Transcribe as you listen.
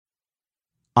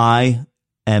I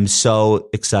am so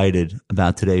excited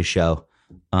about today's show.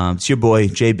 It's your boy,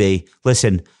 JB.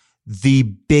 Listen, the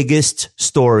biggest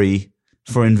story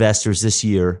for investors this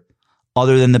year,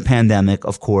 other than the pandemic,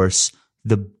 of course,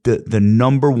 the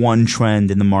number one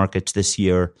trend in the markets this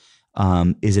year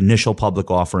is initial public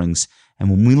offerings. And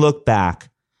when we look back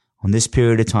on this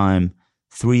period of time,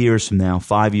 3 years from now,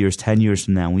 5 years, 10 years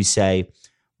from now, we say,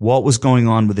 what was going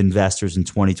on with investors in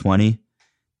 2020?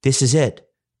 This is it.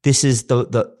 This is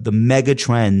the mega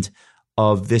trend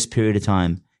of this period of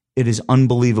time. It is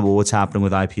unbelievable what's happening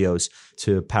with IPOs,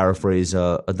 to paraphrase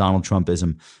a Donald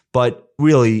Trumpism. But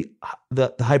really,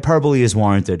 the hyperbole is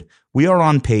warranted. We are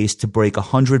on pace to break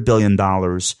 $100 billion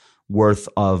worth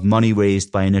of money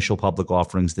raised by initial public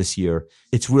offerings this year.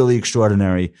 It's really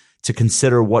extraordinary to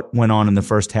consider what went on in the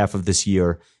first half of this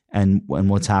year and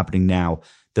what's happening now.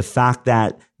 The fact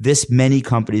that this many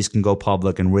companies can go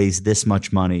public and raise this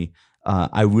much money,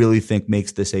 I really think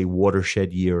makes this a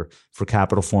watershed year for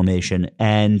capital formation.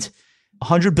 And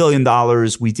 $100 billion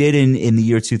we did in the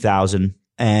year 2000,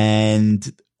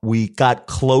 and we got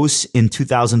close in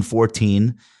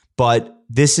 2014. But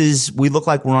we look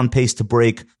like we're on pace to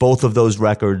break both of those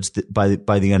records by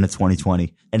the end of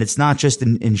 2020. And it's not just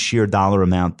in sheer dollar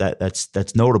amount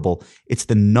that's notable. It's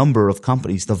the number of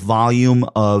companies. The volume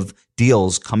of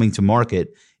deals coming to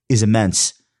market is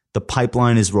immense. The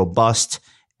pipeline is robust,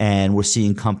 and we're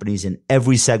seeing companies in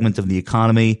every segment of the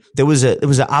economy. There was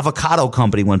an avocado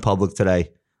company went public today,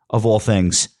 of all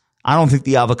things. I don't think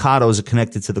the avocados are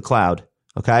connected to the cloud.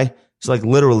 Okay. It's like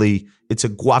literally, it's a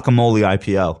guacamole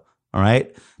IPO. All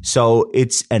right. So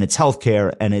it's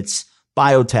healthcare, and it's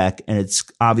biotech, and it's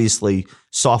obviously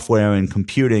software and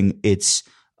computing. It's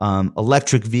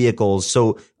electric vehicles.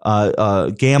 So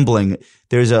gambling.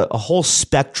 There's a whole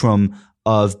spectrum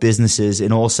of businesses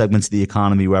in all segments of the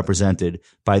economy represented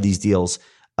by these deals.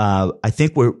 I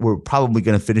think we're probably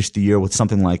going to finish the year with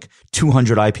something like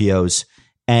 200 IPOs.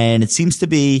 And it seems to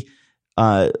be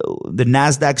the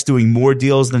Nasdaq's doing more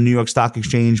deals than the New York Stock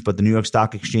Exchange, but the New York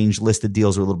Stock Exchange listed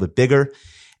deals are a little bit bigger.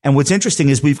 And what's interesting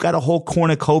is we've got a whole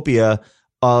cornucopia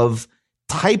of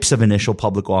types of initial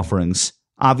public offerings.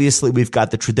 Obviously, we've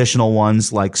got the traditional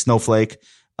ones like Snowflake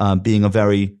being a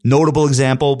very notable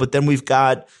example, but then we've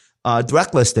got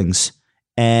direct listings.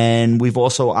 And we've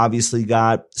also obviously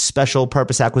got special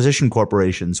purpose acquisition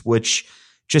corporations, which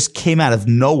just came out of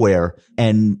nowhere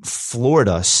and floored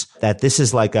us that this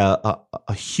is like a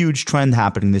huge trend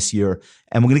happening this year.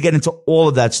 And we're going to get into all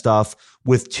of that stuff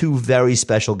with two very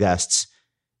special guests.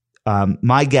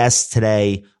 My guests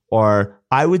today are,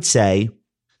 I would say,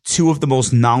 two of the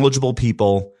most knowledgeable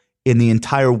people in the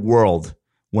entire world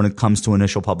when it comes to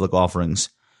initial public offerings.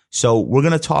 So we're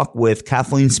going to talk with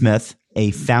Kathleen Smith,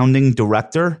 a founding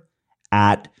director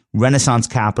at Renaissance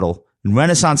Capital. And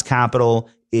Renaissance Capital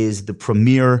is the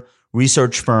premier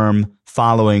research firm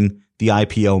following the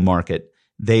IPO market.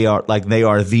 They are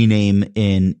the name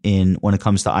in when it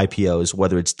comes to IPOs,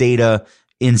 whether it's data,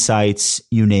 insights,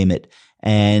 you name it.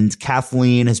 And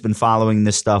Kathleen has been following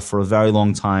this stuff for a very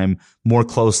long time, more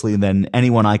closely than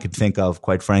anyone I could think of,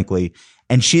 quite frankly.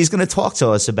 And she's going to talk to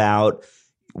us about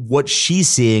what she's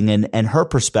seeing and her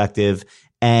perspective,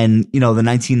 and, the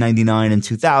 1999 and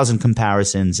 2000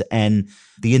 comparisons, and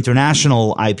the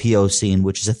international IPO scene,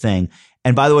 which is a thing.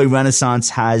 And by the way, Renaissance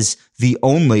has the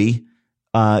only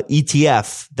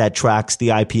ETF that tracks the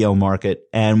IPO market.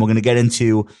 And we're going to get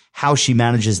into how she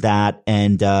manages that.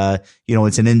 And,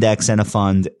 it's an index and a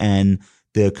fund, and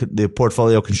the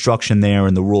portfolio construction there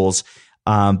and the rules.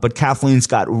 But Kathleen's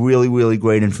got really, really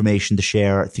great information to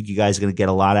share. I think you guys are going to get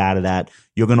a lot out of that.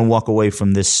 You're going to walk away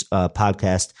from this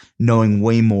podcast knowing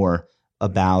way more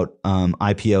about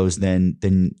IPOs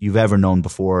than you've ever known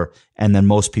before, and than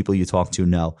most people you talk to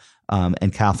know.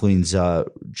 And Kathleen's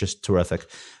just terrific.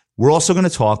 We're also going to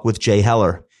talk with Jay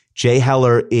Heller. Jay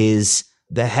Heller is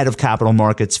the head of capital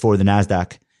markets for the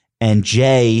Nasdaq. And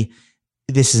Jay,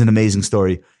 this is an amazing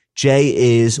story.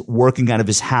 Jay is working out of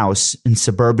his house in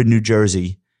suburban New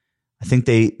Jersey. I think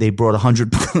they brought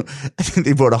 100. I think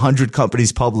they brought 100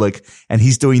 companies public, and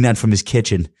he's doing that from his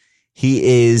kitchen.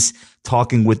 He is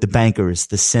talking with the bankers,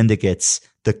 the syndicates,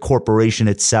 the corporation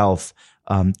itself,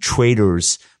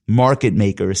 traders, market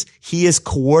makers. He is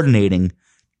coordinating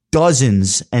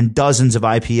dozens and dozens of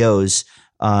IPOs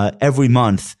every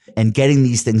month, and getting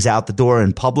these things out the door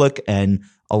in public and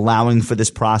allowing for this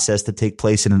process to take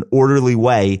place in an orderly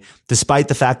way, despite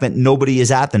the fact that nobody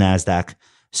is at the Nasdaq.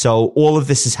 So all of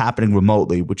this is happening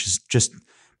remotely, which is just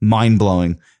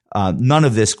mind-blowing. None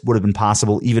of this would have been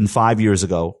possible even 5 years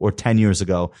ago or 10 years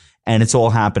ago, and it's all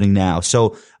happening now.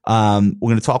 So we're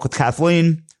going to talk with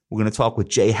Kathleen. We're going to talk with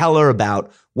Jay Heller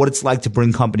about what it's like to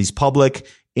bring companies public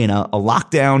in a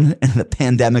lockdown and a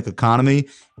pandemic economy.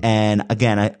 And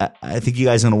again, I think you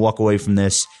guys are going to walk away from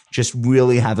this just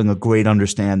really having a great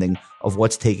understanding of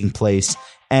what's taking place.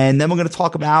 And then we're going to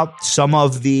talk about some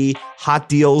of the hot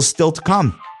deals still to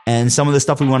come and some of the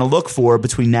stuff we want to look for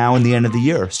between now and the end of the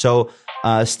year. So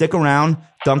stick around.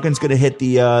 Duncan's going to hit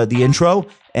the intro,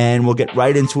 and we'll get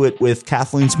right into it with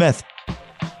Kathleen Smith.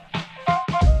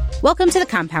 Welcome to the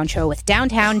Compound Show with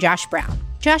Downtown Josh Brown.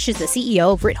 Josh is the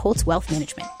CEO of Ritholtz Wealth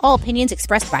Management. All opinions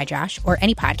expressed by Josh or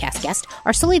any podcast guest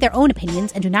are solely their own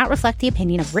opinions and do not reflect the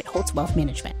opinion of Ritholtz Wealth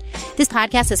Management. This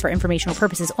podcast is for informational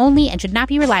purposes only and should not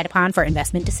be relied upon for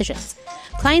investment decisions.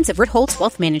 Clients of Ritholtz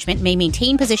Wealth Management may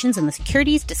maintain positions in the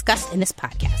securities discussed in this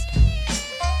podcast.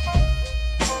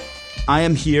 I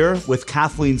am here with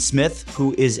Kathleen Smith,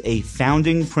 who is a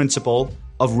founding principal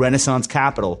of Renaissance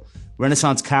Capital.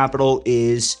 Renaissance Capital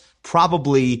is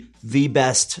probably the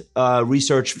best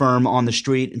research firm on the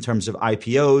street in terms of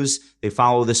IPOs. They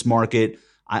follow this market,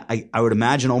 I would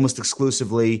imagine, almost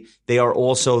exclusively. They are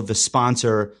also the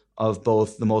sponsor of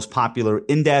both the most popular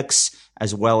index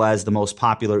as well as the most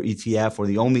popular ETF, or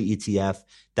the only ETF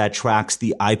that tracks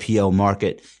the IPO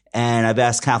market. And I've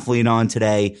asked Kathleen on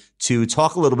today to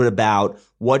talk a little bit about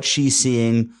what she's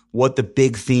seeing, what the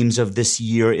big themes of this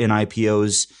year in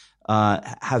IPOs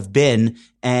have been,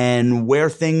 and where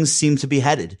things seem to be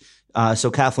headed.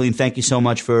 So Kathleen, thank you so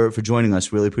much for joining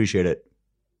us. Really appreciate it.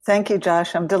 Thank you,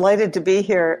 Josh. I'm delighted to be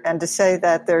here and to say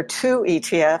that there are two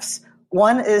ETFs.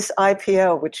 One is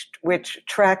IPO, which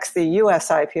tracks the U.S.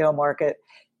 IPO market.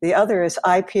 The other is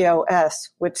IPOS,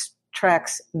 which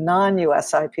tracks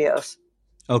non-U.S. IPOs.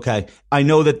 Okay. I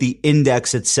know that the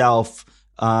index itself,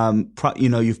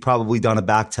 you've probably done a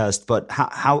back test, but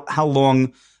how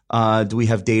long do we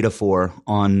have data for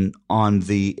on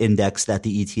the index that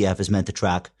the ETF is meant to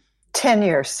track? 10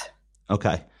 years.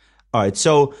 Okay. All right.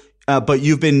 So, but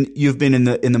you've been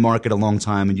in the market a long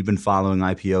time, and you've been following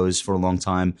IPOs for a long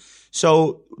time.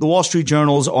 So the Wall Street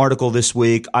Journal's article this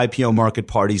week, IPO market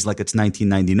parties like it's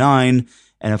 1999.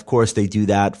 And of course they do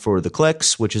that for the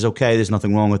clicks, which is okay. There's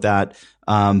nothing wrong with that.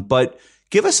 But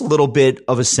give us a little bit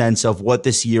of a sense of what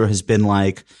this year has been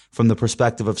like from the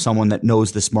perspective of someone that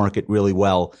knows this market really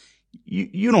well.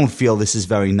 You don't feel this is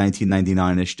very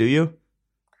 1999-ish, do you?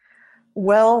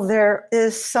 Well, there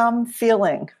is some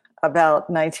feeling about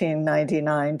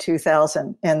 1999,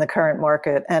 2000 in the current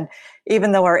market. And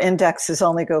even though our indexes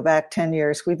only go back 10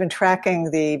 years, we've been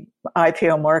tracking the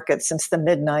IPO market since the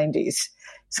mid-90s.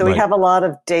 So we have a lot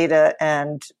of data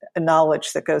and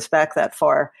knowledge that goes back that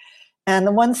far. And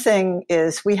the one thing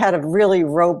is we had a really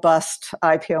robust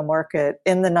IPO market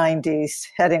in the 90s,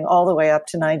 heading all the way up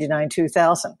to 99,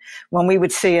 2000, when we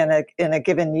would see in a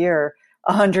given year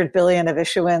 100 billion of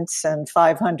issuance and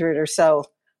 500 or so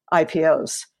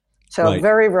IPOs. So a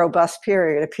very robust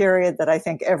period, a period that I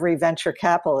think every venture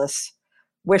capitalist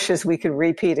wishes we could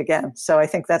repeat again. So I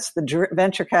think that's the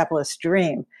venture capitalist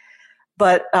dream.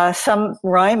 But some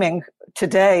rhyming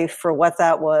today for what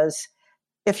that was.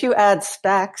 If you add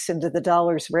SPACs into the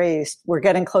dollars raised, we're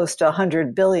getting close to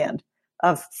 100 billion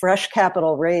of fresh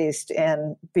capital raised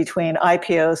in between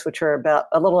IPOs, which are about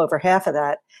a little over half of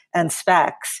that, and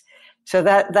SPACs. So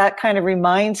that kind of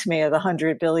reminds me of the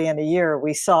 100 billion a year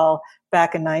we saw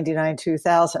back in 99,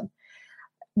 2000.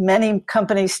 Many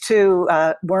companies too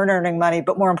weren't earning money,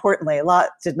 but more importantly, a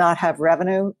lot did not have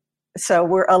revenue. So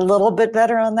we're a little bit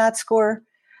better on that score.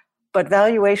 But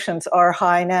valuations are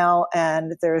high now,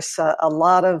 and there's a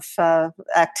lot of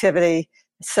activity.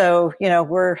 So,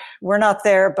 we're not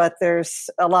there, but there's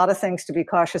a lot of things to be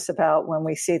cautious about when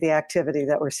we see the activity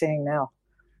that we're seeing now.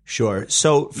 Sure.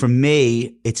 So for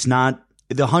me, it's not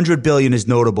the 100 billion is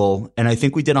notable, and I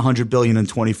think we did 100 billion in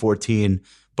 2014,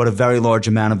 but a very large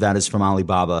amount of that is from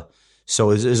Alibaba. So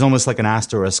it's almost like an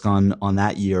asterisk on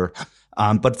that year.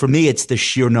 But for me, it's the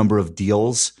sheer number of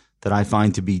deals that I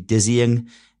find to be dizzying.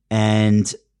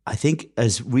 And I think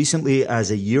as recently as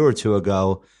a year or two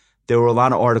ago, there were a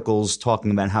lot of articles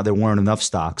talking about how there weren't enough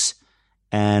stocks.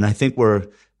 And I think we're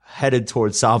headed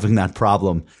towards solving that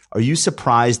problem. Are you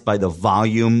surprised by the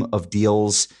volume of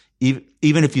deals, even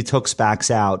if you took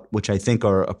SPACs out, which I think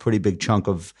are a pretty big chunk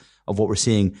of what we're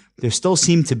seeing? There still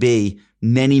seem to be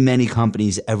many, many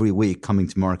companies every week coming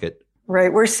to market.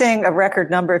 Right. We're seeing a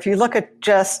record number. If you look at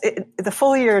the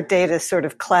full year data sort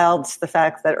of clouds the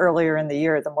fact that earlier in the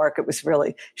year, the market was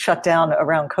really shut down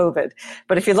around COVID.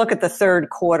 But if you look at the third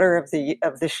quarter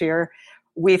of this year,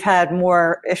 we've had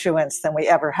more issuance than we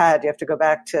ever had. You have to go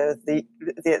back to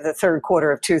the third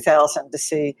quarter of 2000 to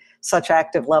see such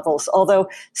active levels. Although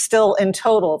still in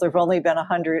total, there have only been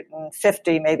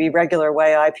 150 maybe regular way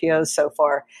IPOs so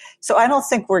far. So I don't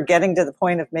think we're getting to the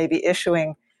point of maybe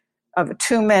issuing of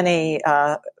too many,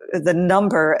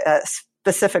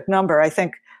 specific number. I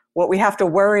think what we have to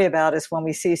worry about is when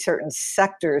we see certain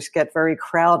sectors get very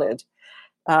crowded,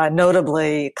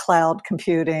 notably cloud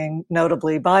computing,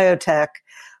 notably biotech.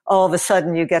 All of a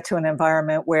sudden you get to an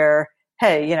environment where,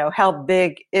 hey, how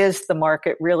big is the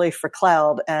market really for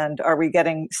cloud? And are we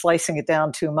slicing it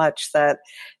down too much that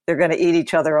they're going to eat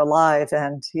each other alive?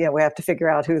 And, we have to figure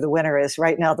out who the winner is.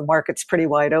 Right now, the market's pretty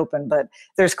wide open, but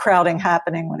there's crowding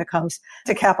happening when it comes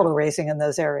to capital raising in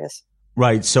those areas.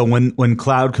 Right. So when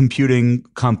cloud computing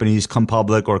companies come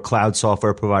public or cloud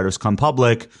software providers come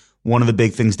public, one of the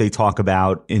big things they talk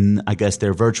about in, I guess,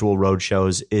 their virtual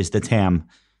roadshows is the TAM,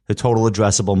 the total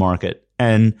addressable market.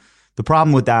 And the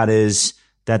problem with that is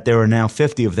that there are now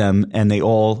 50 of them and they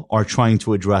all are trying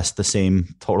to address the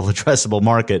same total addressable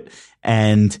market.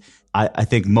 And I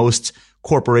think most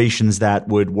corporations that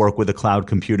would work with a cloud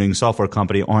computing software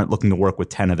company aren't looking to work with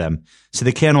 10 of them. So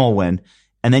they can't all win.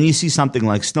 And then you see something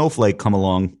like Snowflake come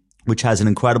along, which has an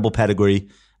incredible pedigree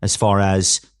as far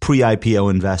as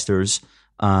pre-IPO investors.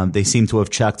 They seem to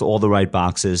have checked all the right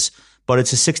boxes, but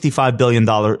it's a $65 billion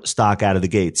stock out of the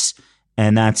gates.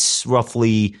 And that's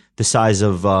roughly the size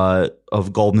of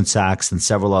Goldman Sachs and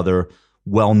several other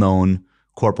well-known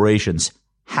corporations.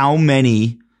 How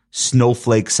many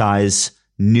Snowflake-size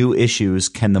new issues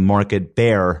can the market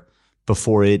bear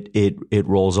before it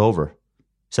rolls over?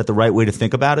 Is that the right way to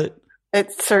think about it?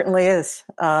 It certainly is.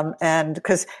 And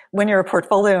because when you're a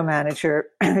portfolio manager,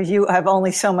 you have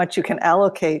only so much you can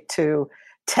allocate to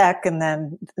tech and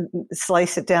then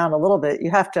slice it down a little bit.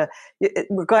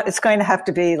 It's going to have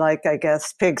to be like, I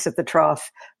guess, pigs at the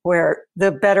trough, where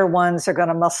the better ones are going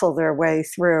to muscle their way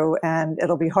through, and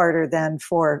it'll be harder then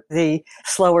for the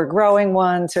slower growing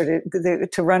ones or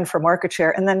to run for market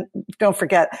share. And then don't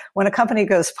forget, when a company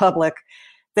goes public,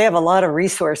 they have a lot of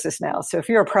resources now. So if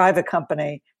you're a private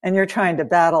company and you're trying to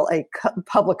battle a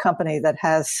public company that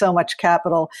has so much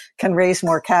capital, can raise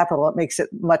more capital, it makes it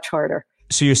much harder.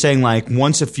 So you're saying like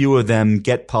once a few of them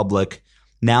get public,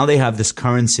 now they have this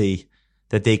currency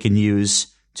that they can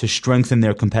use to strengthen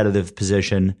their competitive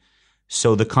position.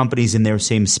 So the companies in their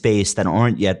same space that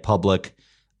aren't yet public,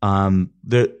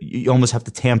 you almost have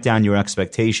to tamp down your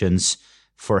expectations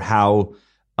for how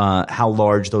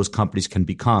large those companies can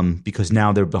become, because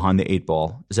now they're behind the eight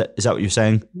ball. Is that what you're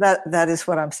saying? That is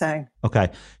what I'm saying. Okay.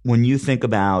 When you think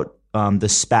about the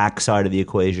SPAC side of the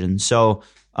equation, so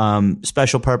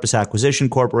special purpose acquisition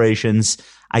corporations,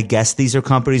 I guess these are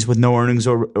companies with no earnings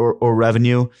or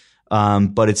revenue,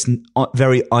 but it's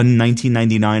very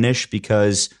un-1999-ish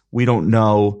because we don't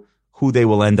know who they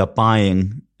will end up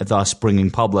buying, thus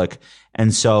bringing public.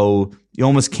 And so you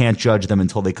almost can't judge them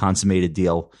until they consummate a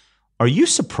deal. Are you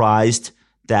surprised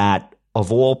that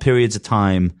of all periods of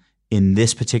time in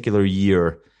this particular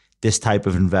year, this type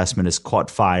of investment has caught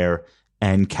fire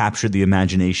and captured the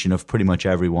imagination of pretty much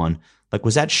everyone? Like,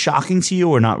 was that shocking to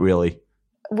you or not really?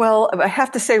 Well, I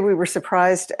have to say we were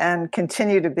surprised and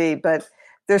continue to be, but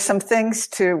there's some things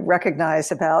to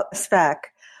recognize about SPAC.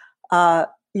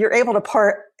 You're able to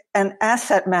part an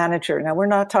asset manager. Now, we're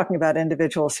not talking about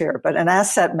individuals here, but an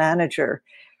asset manager,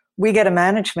 we get a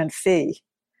management fee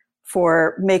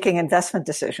for making investment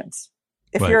decisions.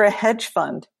 If you're a hedge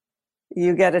fund,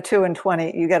 you get a 2 and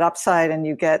 20, you get upside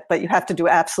but you have to do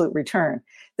absolute return.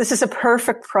 This is a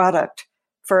perfect product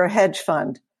for a hedge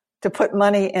fund to put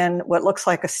money in what looks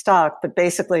like a stock, but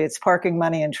basically it's parking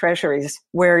money in treasuries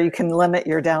where you can limit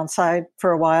your downside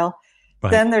for a while.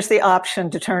 Right. Then there's the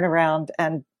option to turn around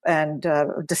and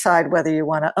decide whether you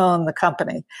want to own the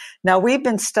company. Now, we've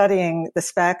been studying the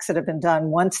SPACs that have been done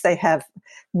once they have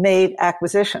made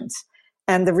acquisitions,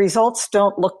 and the results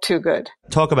don't look too good.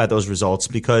 Talk about those results,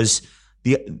 because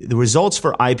the results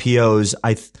for IPOs,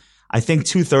 I think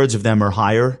 2/3 of them are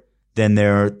higher than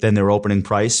their opening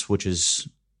price, which is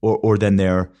or than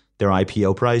their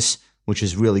IPO price, which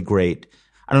is really great.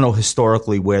 I don't know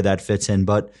historically where that fits in,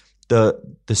 but the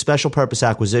special purpose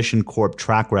acquisition corp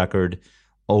track record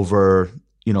over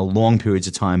long periods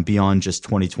of time beyond just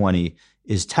 2020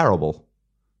 is terrible.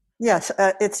 Yes,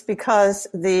 it's because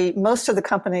most of the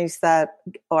companies that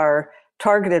are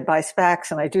targeted by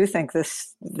SPACs, and I do think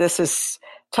this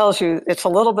tells you it's a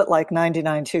little bit like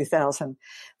 99-2000.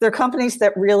 They're companies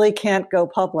that really can't go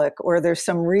public, or there's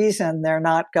some reason they're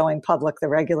not going public the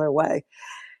regular way.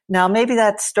 Now, maybe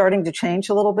that's starting to change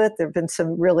a little bit. There have been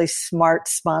some really smart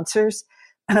sponsors,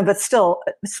 But still,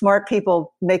 smart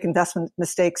people make investment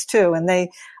mistakes too. And they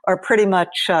are pretty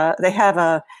much, they have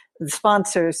the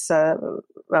sponsors'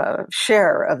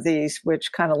 share of these,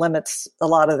 which kind of limits a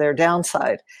lot of their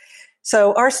downside.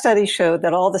 So our study showed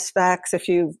that all the SPACs, if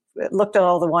you looked at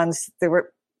all the ones,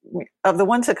 of the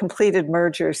ones that completed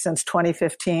mergers since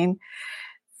 2015,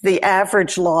 the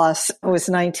average loss was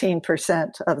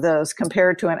 19% of those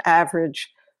compared to an average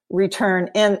return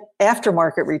in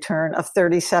aftermarket return of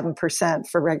 37%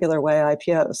 for regular way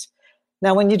IPOs.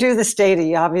 Now, when you do this data,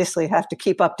 you obviously have to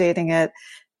keep updating it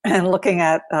and looking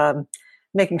at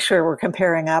making sure we're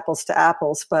comparing apples to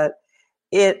apples. But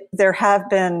there have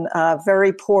been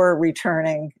very poor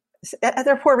returning.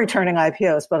 They're poor returning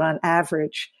IPOs, but on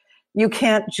average, you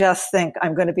can't just think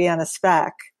I'm going to be on a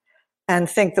SPAC and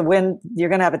think you're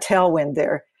going to have a tailwind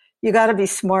there. You got to be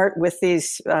smart with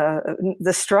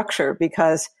the structure,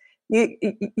 because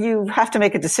you have to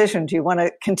make a decision. Do you want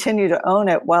to continue to own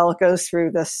it while it goes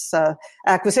through this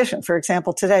acquisition? For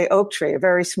example, today, Oaktree, a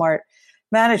very smart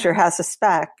manager, has a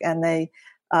SPAC, and they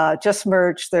just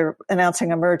merged. They're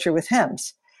announcing a merger with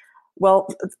HIMSS. Well,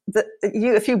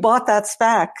 if you bought that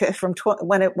SPAC from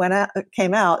when it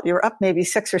came out, you're up maybe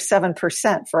 6 or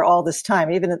 7% for all this time.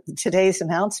 Even at today's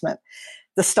announcement,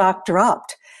 the stock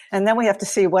dropped. And then we have to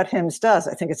see what HIMSS does.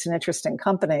 I think it's an interesting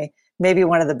company, maybe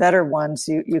one of the better ones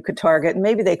you could target. And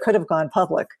maybe they could have gone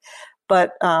public.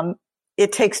 But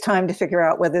it takes time to figure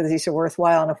out whether these are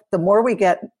worthwhile. And the more we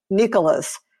get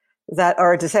Nikolas that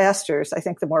are disasters, I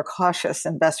think the more cautious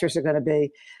investors are going to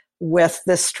be with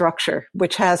this structure,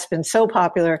 which has been so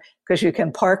popular because you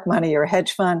can park money, your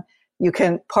hedge fund, you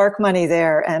can park money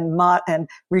there and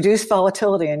reduce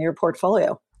volatility in your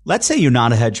portfolio. Let's say you're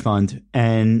not a hedge fund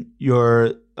and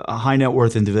you're a high net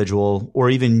worth individual, or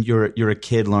even you're a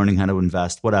kid learning how to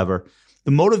invest, whatever.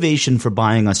 The motivation for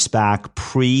buying a SPAC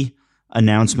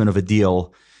pre-announcement of a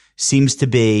deal seems to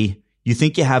be you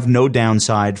think you have no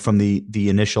downside from the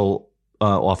initial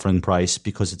offering price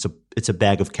because it's a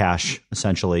bag of cash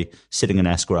essentially sitting in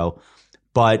escrow,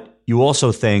 but you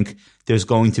also think there's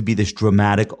going to be this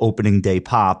dramatic opening day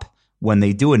pop when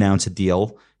they do announce a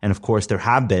deal, and of course there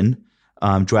have been.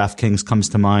 DraftKings comes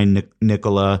to mind,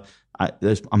 Nikola.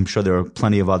 I'm sure there are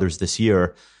plenty of others this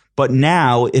year. But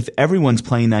now, if everyone's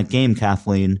playing that game,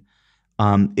 Kathleen,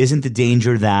 isn't the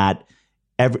danger that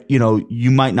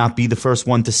you might not be the first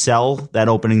one to sell that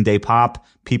opening day pop?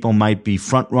 People might be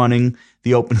front running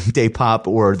the opening day pop,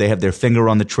 or they have their finger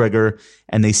on the trigger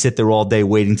and they sit there all day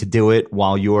waiting to do it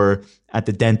while you're at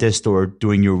the dentist or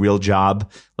doing your real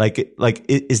job. Like,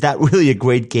 is that really a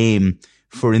great game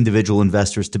for individual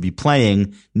investors to be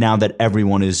playing now that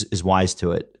everyone is wise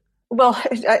to it? Well,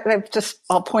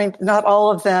 I'll point, not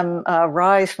all of them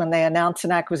rise when they announce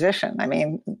an acquisition. I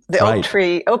mean,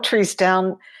 Oaktree's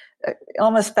down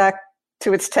almost back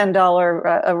to its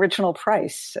 $10 original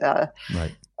price.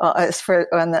 Right. As for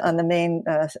on the main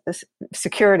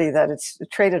security that it's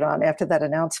traded on after that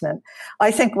announcement. I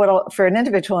think for an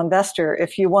individual investor,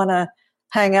 if you want to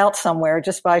hang out somewhere,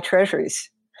 just buy treasuries.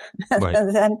 Right.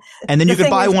 and then you could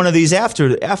buy one of these after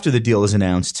the deal is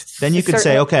announced. Then you could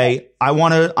say, okay, I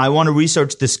want to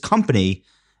research this company,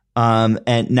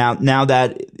 and now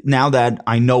that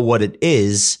I know what it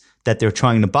is that they're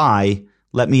trying to buy,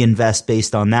 let me invest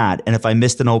based on that. And if I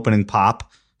missed an opening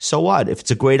pop, so what? If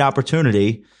it's a great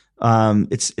opportunity,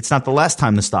 it's not the last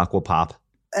time the stock will pop.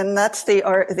 And that's the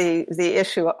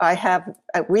issue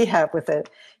we have with it,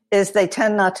 is they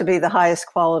tend not to be the highest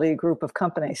quality group of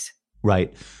companies.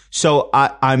 Right. So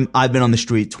I've been on the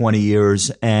street 20 years,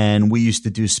 and we used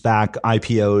to do SPAC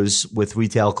IPOs with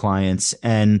retail clients,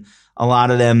 and a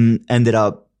lot of them ended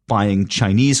up buying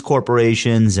Chinese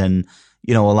corporations, and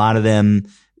a lot of them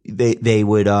they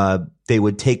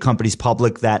would take companies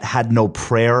public that had no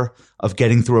prayer of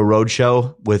getting through a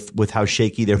roadshow with how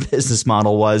shaky their business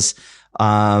model was.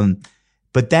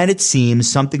 But then it seems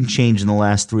something changed in the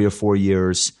last 3 or 4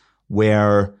 years,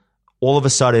 where all of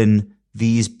a sudden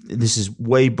this is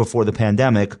way before the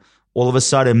pandemic. All of a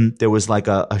sudden, there was like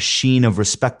a sheen of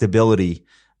respectability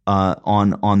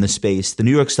on the space. The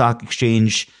New York Stock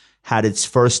Exchange had its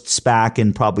first SPAC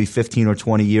in probably 15 or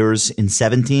 20 years in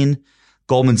 2017.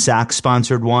 Goldman Sachs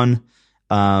sponsored one,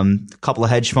 a couple of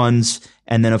hedge funds,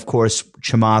 and then, of course,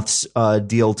 Chamath's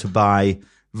deal to buy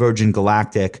Virgin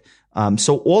Galactic.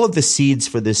 So all of the seeds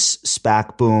for this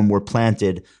SPAC boom were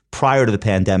planted prior to the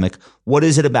pandemic. What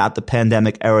is it about the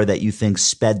pandemic era that you think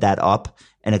sped that up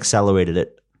and accelerated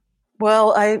it?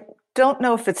 Well, I don't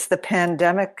know if it's the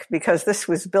pandemic, because this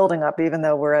was building up even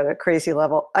though we're at a crazy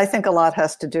level. I think a lot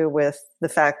has to do with the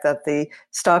fact that the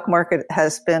stock market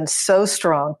has been so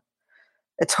strong.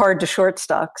 It's hard to short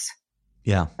stocks.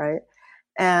 Yeah. Right.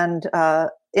 and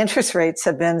interest rates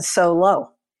have been so low.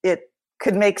 It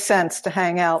could make sense to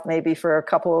hang out maybe for a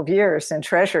couple of years in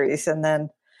treasuries and then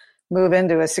move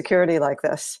into a security like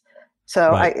this.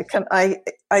 So Right.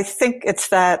 I think it's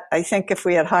that. I think if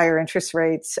we had higher interest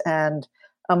rates and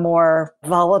a more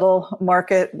volatile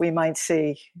market, we might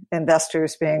see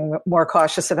investors being more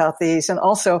cautious about these, and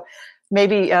also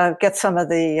maybe get some of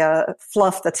the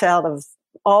fluff that's out of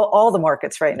all the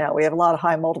markets right now. We have a lot of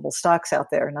high multiple stocks out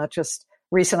there, not just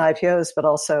recent IPOs, but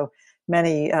also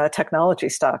many technology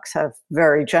stocks have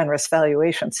very generous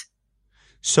valuations.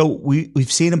 So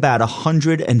we've seen about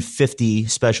 150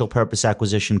 special purpose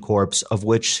acquisition corps, of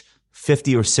which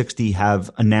 50 or 60 have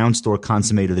announced or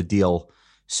consummated a deal.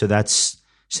 So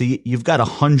you've got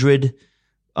 100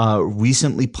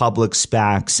 recently public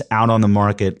SPACs out on the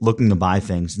market looking to buy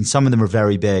things, and some of them are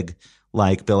very big,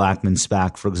 like Bill Ackman's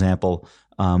SPAC, for example,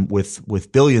 with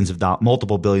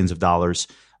multiple billions of dollars.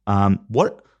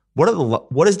 What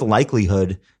is the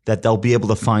likelihood that they'll be able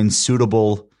to find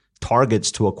suitable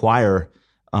targets to acquire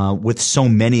with so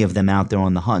many of them out there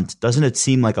on the hunt? Doesn't it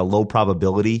seem like a low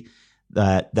probability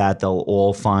that they'll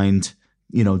all find,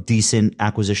 decent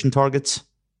acquisition targets?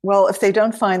 Well, if they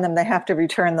don't find them, they have to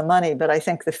return the money. But I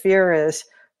think the fear is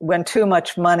when too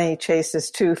much money chases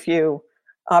too few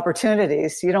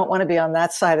opportunities, you don't want to be on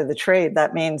that side of the trade.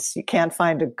 That means you can't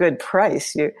find a good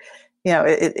price.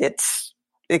 That's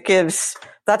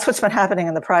what's been happening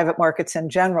in the private markets in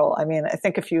general. I mean, I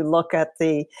think if you look at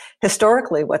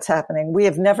historically what's happening, we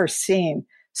have never seen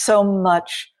so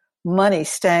much money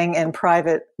staying in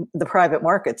the private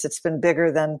markets. It's been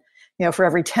bigger than, for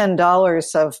every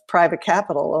 $10 of private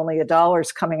capital, only $1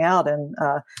 is coming out in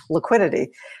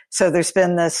liquidity. So there's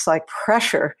been this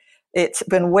pressure. It's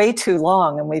been way too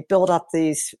long, and we've built up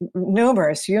these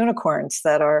numerous unicorns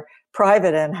that are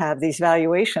private and have these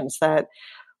valuations that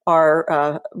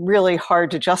are really hard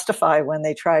to justify when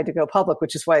they try to go public,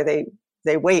 which is why they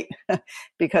wait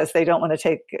because they don't want to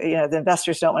take, the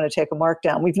investors don't want to take a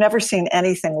markdown. We've never seen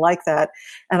anything like that.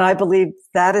 And I believe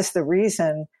that is the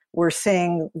reason we're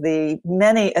seeing the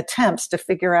many attempts to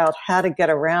figure out how to get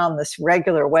around this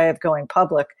regular way of going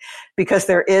public, because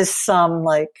there is some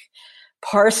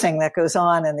parsing that goes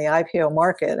on in the IPO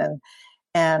market.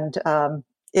 And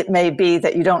it may be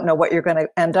that you don't know what you're going to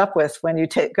end up with when you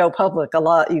go public.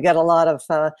 You get a lot of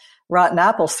rotten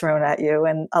apples thrown at you,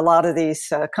 and a lot of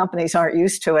these companies aren't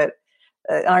used to it,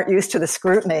 aren't used to the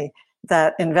scrutiny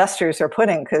that investors are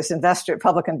putting, because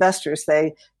public investors,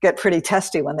 they get pretty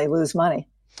testy when they lose money.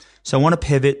 So I want to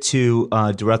pivot to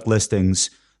direct listings.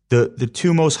 The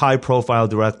two most high profile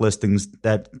direct listings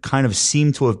that kind of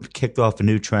seem to have kicked off a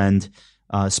new trend.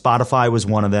 Spotify was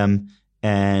one of them,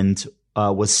 and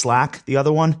was Slack the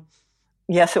other one?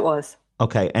 Yes, it was.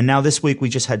 Okay. And now this week we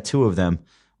just had two of them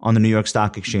on the New York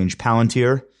Stock Exchange.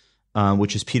 Palantir,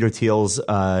 which is Peter Thiel's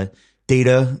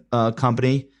data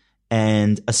company,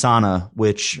 and Asana,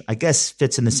 which I guess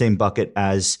fits in the same bucket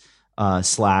as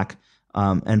Slack.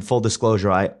 And full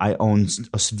disclosure, I own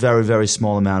a very, very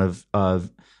small amount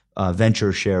of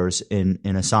venture shares in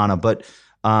Asana, but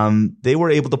they were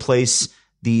able to place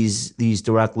these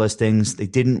direct listings. They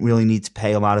didn't really need to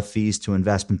pay a lot of fees to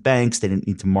investment banks. They didn't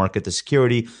need to market the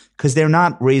security because they're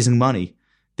not raising money.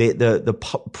 The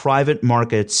private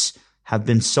markets have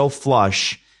been so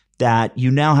flush that you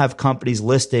now have companies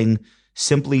listing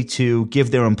simply to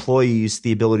give their employees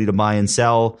the ability to buy and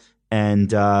sell and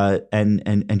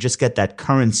just get that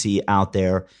currency out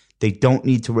there. They don't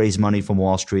need to raise money from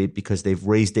Wall Street because they've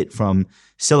raised it from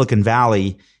Silicon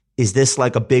Valley. Is this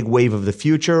like a big wave of the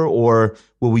future, or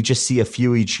will we just see a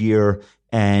few each year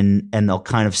and they'll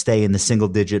kind of stay in the single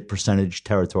digit percentage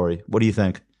territory? What do you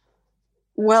think?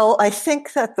 Well, I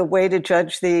think that the way to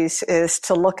judge these is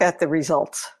to look at the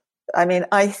results. I mean,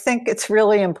 I think it's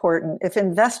really important. If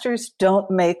investors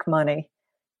don't make money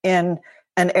in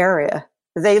an area,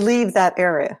 they leave that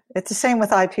area. It's the same with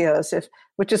IPOs,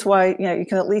 which is why, you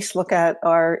can at least look at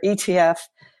our ETFs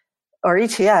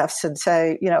and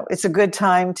say, it's a good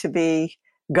time to be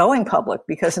going public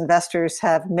because investors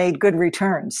have made good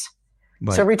returns.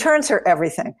 Right. So returns are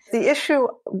everything. The issue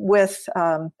with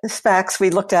SPACs, we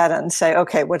looked at it and say,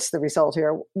 okay, what's the result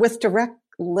here? With direct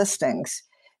listings,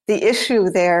 the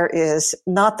issue there is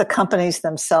not the companies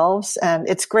themselves. And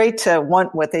it's great to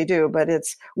want what they do, but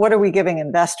it's what are we giving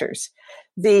investors?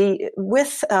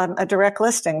 With a direct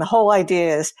listing, the whole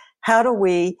idea is how do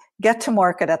we get to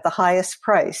market at the highest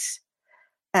price?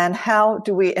 And how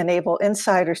do we enable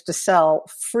insiders to sell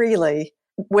freely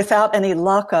without any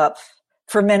lockup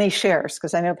for many shares?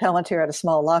 Because I know Palantir had a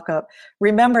small lockup.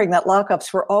 Remembering that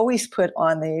lockups were always put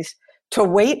on these to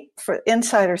wait for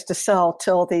insiders to sell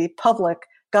till the public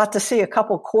got to see a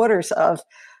couple quarters of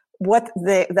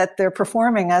that they're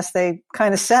performing as they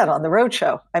kind of said on the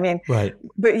roadshow. I mean, right.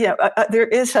 But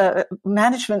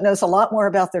management knows a lot more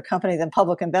about their company than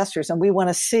public investors, and we want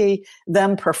to see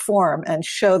them perform and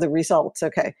show the results.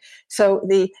 Okay, so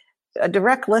a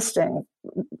direct listing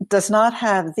does not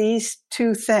have these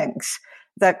two things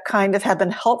that kind of have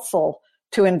been helpful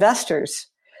to investors.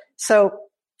 So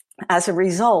as a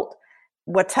result,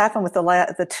 what's happened with the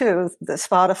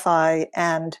Spotify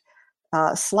and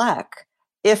Slack,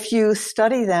 if you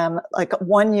study them like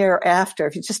 1 year after,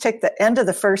 if you just take the end of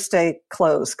the first day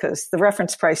close, because the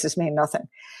reference prices mean nothing.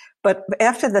 But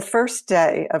after the first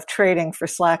day of trading for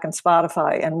Slack and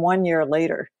Spotify and 1 year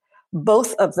later,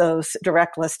 both of those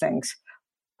direct listings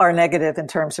are negative in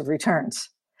terms of returns.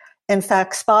 In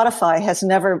fact, Spotify has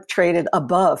never traded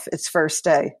above its first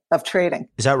day of trading.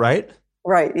 Is that right?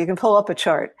 Right. You can pull up a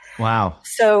chart. Wow.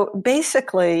 So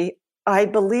basically, I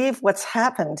believe what's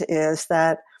happened is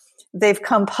that they've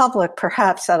come public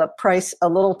perhaps at a price a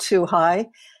little too high,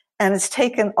 and it's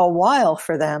taken a while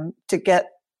for them to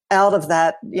get out of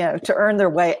that, to earn their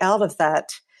way out of that.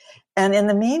 And in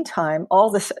the meantime, all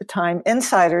this time,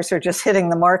 insiders are just hitting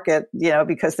the market,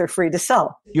 because they're free to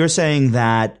sell. You're saying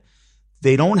that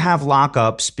they don't have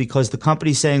lockups because the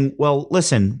company's saying, well,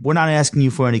 listen, we're not asking you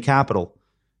for any capital.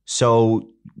 So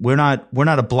we're not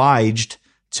obliged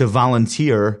to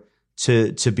volunteer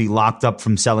to be locked up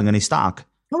from selling any stock.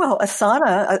 Well,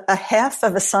 Asana, a half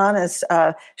of Asana's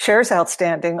shares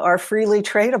outstanding are freely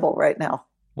tradable right now.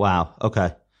 Wow.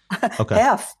 Okay.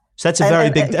 Half. So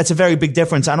that's a very big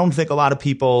difference. I don't think a lot of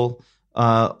people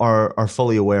are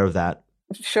fully aware of that.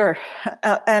 Sure.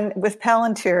 And with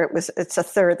Palantir, it's a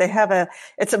third.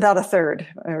 It's about a third,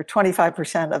 or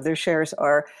 25% of their shares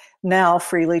are now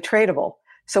freely tradable.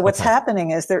 So what's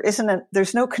happening is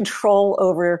there's no control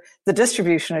over the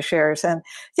distribution of shares. And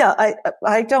yeah,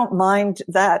 I don't mind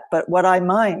that, but what I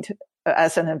mind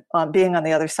being on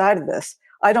the other side of this,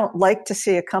 I don't like to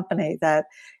see a company that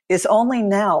is only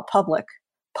now public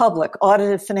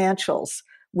audited financials.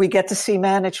 We get to see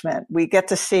management. We get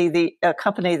to see the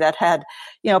company that had,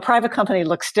 a private company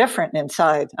looks different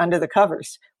inside under the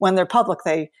covers. When they're public,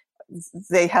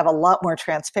 they have a lot more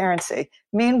transparency.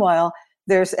 Meanwhile,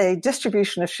 there's a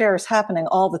distribution of shares happening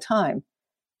all the time.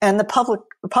 And the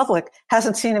public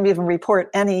hasn't seen them even report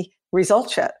any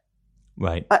results yet.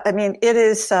 Right. I mean, it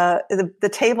is, the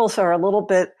tables are a little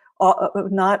bit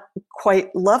not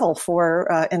quite level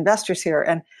for investors here.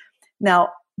 And now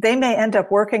they may end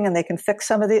up working and they can fix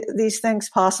some of these things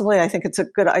possibly. I think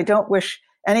I don't wish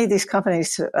any of these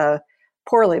companies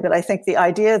poorly, but I think the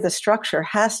idea of the structure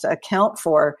has to account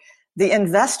for the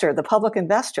investor, the public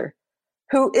investor,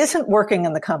 who isn't working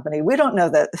in the company. We don't know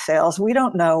the sales. We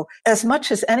don't know as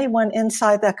much as anyone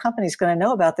inside that company is going to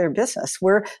know about their business.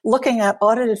 We're looking at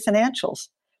audited financials.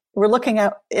 We're looking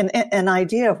at an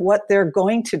idea of what they're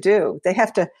going to do. They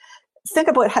have to think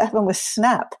of what happened with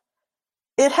Snap.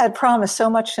 It had promised so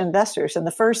much to investors. And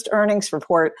the first earnings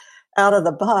report out of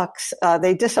the box,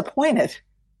 they disappointed.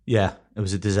 Yeah, it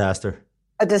was a disaster.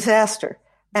 A disaster.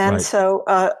 And right. So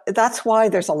that's why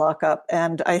there's a lockup.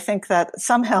 And I think that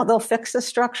somehow they'll fix the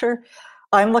structure.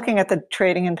 I'm looking at the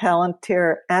trading in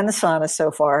Palantir and Asana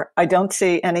so far. I don't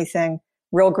see anything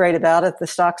real great about it. The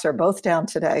stocks are both down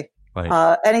today.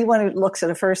 Right. Anyone who looks at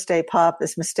a first day pop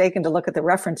is mistaken to look at the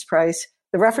reference price.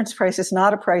 The reference price is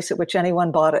not a price at which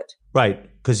anyone bought it. Right,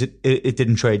 because it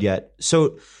didn't trade yet.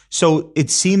 So it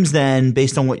seems then,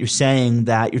 based on what you're saying,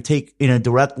 that you're in a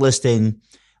direct listing,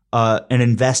 an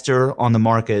investor on the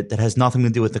market that has nothing to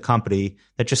do with the company,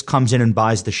 that just comes in and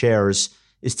buys the shares,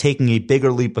 is taking a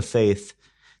bigger leap of faith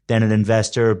than an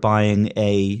investor buying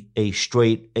a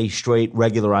straight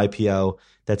regular IPO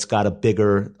that's got a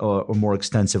bigger or more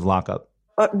extensive lockup.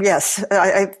 Yes,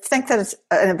 I think that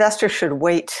an investor should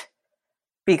wait,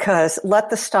 because let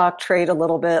the stock trade a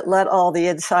little bit, let all the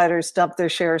insiders dump their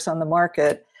shares on the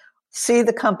market, see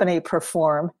the company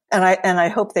perform, and I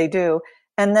hope they do,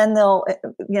 and then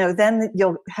then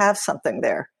you'll have something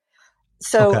there.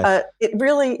 So it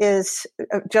really is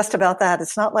just about that.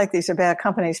 It's not like these are bad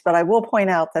companies, but I will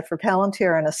point out that for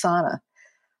Palantir and Asana,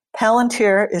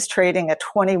 Palantir is trading at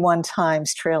 21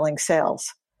 times trailing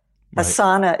sales. Right.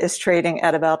 Asana is trading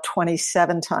at about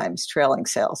 27 times trailing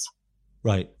sales.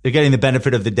 Right. They're getting the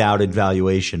benefit of the doubt in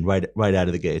valuation right out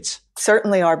of the gates.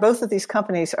 Certainly are. Both of these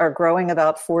companies are growing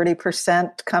about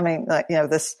 40% coming,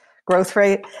 this growth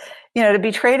rate. To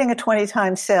be trading at 20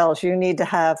 times sales, you need to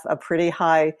have a pretty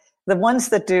high, the ones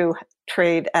that do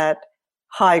trade at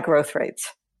high growth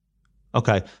rates.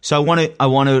 Okay. So I want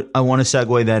to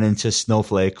segue then into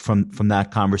Snowflake from that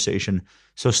conversation.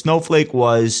 So Snowflake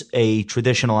was a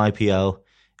traditional IPO.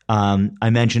 I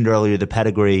mentioned earlier the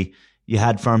pedigree. You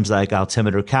had firms like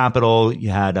Altimeter Capital. You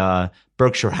had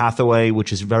Berkshire Hathaway,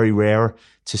 which is very rare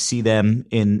to see them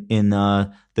in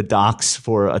the docks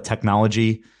for a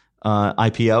technology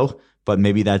IPO. But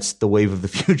maybe that's the wave of the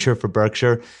future for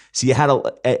Berkshire. So you had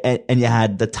and you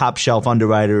had the top shelf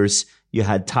underwriters. You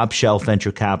had top shelf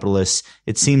venture capitalists.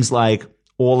 It seems like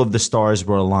all of the stars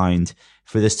were aligned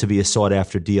for this to be a sought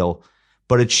after deal.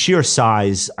 But its sheer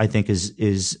size, I think,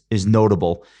 is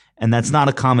notable. And that's not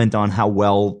a comment on how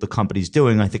well the company's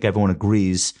doing. I think everyone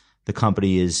agrees the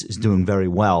company is doing very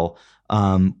well.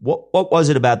 What was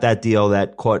it about that deal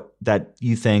that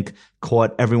you think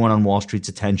caught everyone on Wall Street's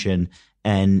attention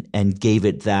and gave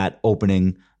it that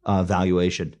opening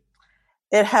valuation?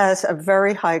 It has a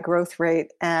very high growth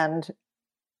rate, and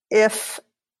if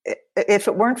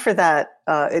it weren't for that,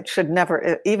 it should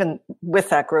never. Even with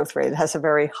that growth rate, it has a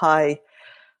very high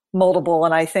multiple,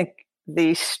 and I think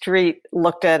the street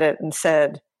looked at it and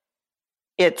said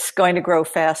it's going to grow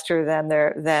faster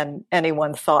than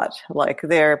anyone thought. Like,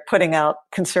 they're putting out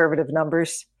conservative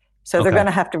numbers, so they're going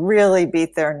to have to really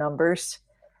beat their numbers.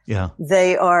 Yeah,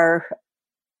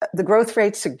 the growth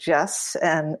rate suggests,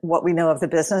 and what we know of the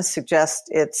business suggests,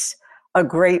 it's a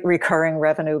great recurring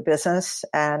revenue business,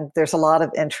 and there's a lot of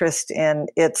interest in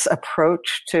its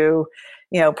approach to,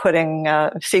 putting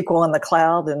SQL in the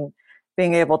cloud and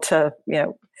being able to,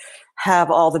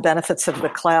 have all the benefits of the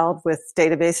cloud with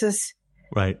databases.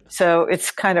 Right. So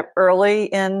it's kind of early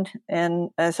in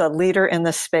as a leader in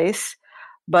this space,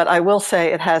 but I will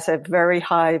say it has a very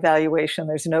high valuation.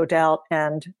 There's no doubt,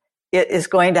 and it is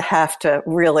going to have to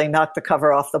really knock the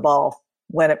cover off the ball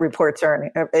when it reports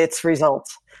its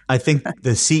results. I think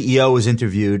the CEO was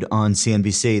interviewed on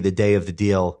CNBC the day of the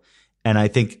deal, and I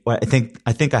think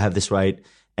I have this right.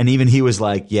 And even he was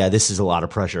like, "Yeah, this is a lot of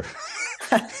pressure."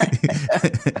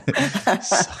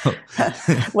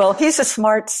 Well, he's a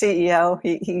smart CEO.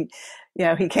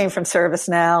 He came from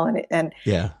ServiceNow, and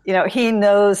he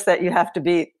knows that you have to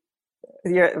beat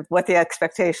what the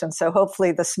expectations. So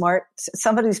hopefully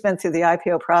somebody who's been through the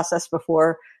IPO process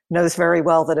before knows very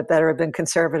well that it better have been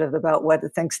conservative about what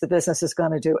it thinks the business is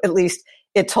going to do. At least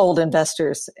it told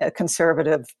investors a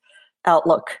conservative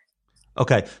outlook.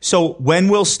 Okay. So when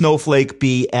will Snowflake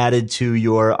be added to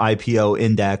your IPO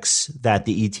index that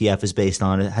the ETF is based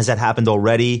on? Has that happened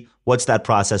already? What's that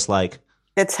process like?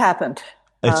 It's happened.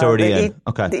 It's already in.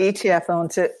 Okay. The ETF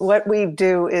owns it. What we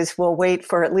do is we'll wait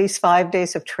for at least 5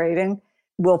 days of trading.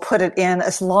 We'll put it in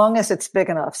as long as it's big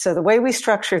enough. So the way we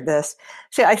structured this,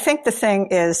 I think the thing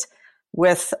is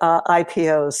with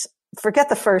IPOs, forget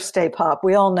the first day pop.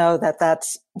 We all know that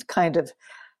that's kind of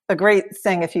a great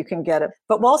thing if you can get it.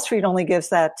 But Wall Street only gives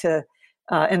that to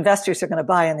investors who are going to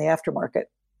buy in the aftermarket.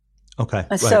 Okay,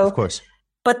 right, of course.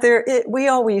 But we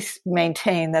always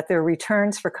maintain that there are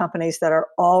returns for companies that are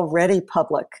already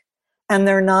public, and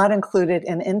they're not included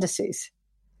in indices.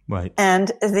 Right.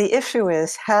 And the issue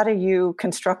is, how do you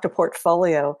construct a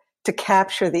portfolio to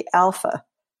capture the alpha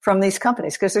from these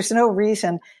companies? Because there's no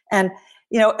reason. And,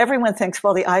 everyone thinks,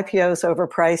 well, the IPO is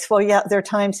overpriced. Well, yeah, there are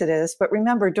times it is. But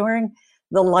remember, during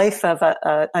the life of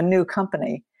a new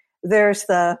company, there's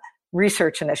the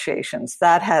research initiations.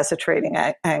 That has a trading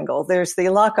angle. There's the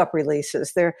lockup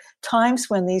releases. There are times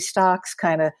when these stocks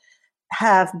kind of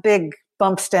have big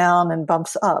bumps down and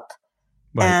bumps up.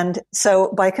 Right. And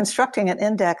so by constructing an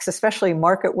index, especially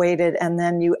market weighted, and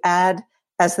then you add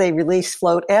as they release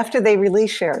float after they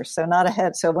release shares, so not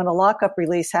ahead. So when a lockup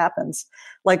release happens,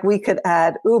 like we could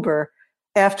add Uber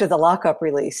after the lockup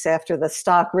release, after the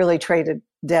stock really traded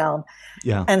down.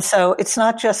 Yeah. And so it's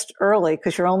not just early,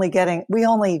 because we only get in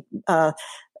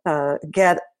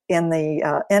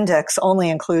the index only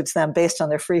includes them based on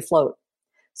their free float.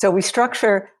 So we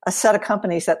structure a set of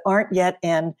companies that aren't yet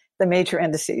in the major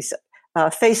indices.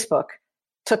 Facebook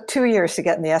took 2 years to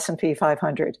get in the S&P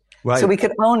 500. Right. So we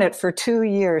could own it for 2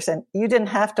 years, and you didn't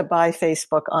have to buy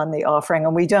Facebook on the offering,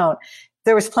 and we don't.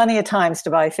 There was plenty of times to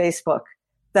buy Facebook.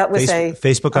 That was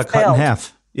Facebook got cut in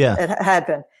half. Yeah. It had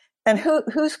been. And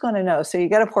who's going to know? So you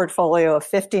get a portfolio of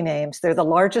 50 names. They're the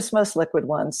largest, most liquid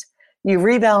ones. You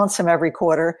rebalance them every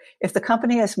quarter. If the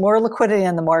company has more liquidity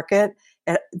in the market,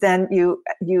 then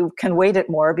you can weight it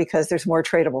more because there's more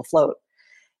tradable float.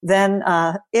 Then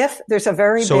if there's a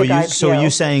very big IPO. So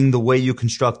you're saying the way you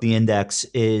construct the index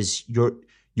is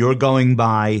you're going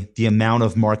by the amount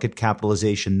of market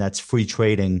capitalization that's free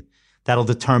trading. That'll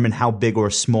determine how big or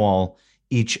small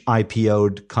each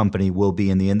IPO'd company will be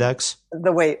in the index?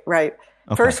 The weight, right.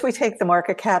 Okay. First, we take the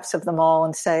market caps of them all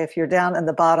and say, if you're down in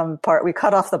the bottom part, we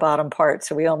cut off the bottom part.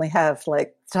 So we only have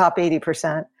like top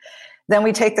 80%. Then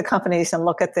we take the companies and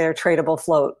look at their tradable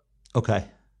float. Okay.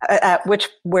 at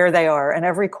where they are. And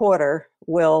every quarter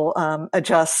we'll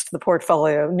adjust the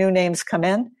portfolio. New names come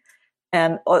in,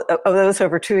 and those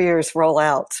over 2 years roll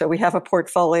out. So we have a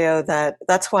portfolio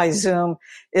that's why Zoom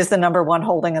is the number one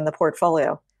holding in the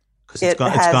portfolio. Because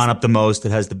it's gone up the most.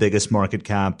 It has the biggest market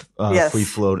cap, yes. Free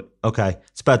float. Okay,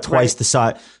 it's about twice the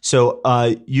size. So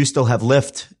you still have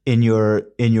Lyft in your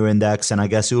index, and I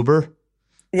guess Uber.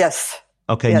 Yes.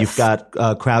 Okay, yes. And you've got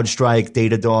CrowdStrike,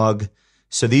 Datadog.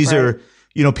 So these are,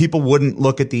 people wouldn't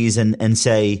look at these and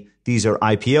say these are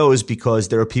IPOs because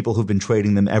there are people who've been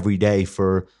trading them every day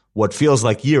for what feels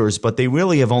like years, but they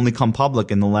really have only come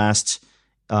public in the last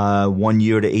 1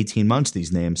 year to 18 months,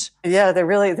 these names. Yeah,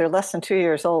 they're less than 2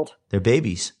 years old. They're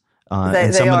babies.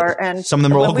 They are. And some of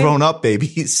them are all grown up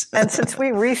babies. And since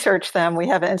we research them, we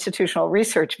have an institutional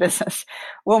research business.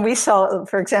 When we saw,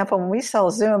 for example,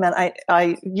 Zoom,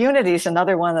 and Unity is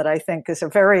another one that I think is a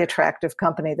very attractive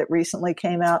company that recently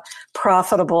came out,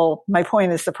 profitable. My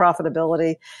point is the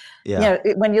profitability. Yeah.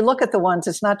 When you look at the ones,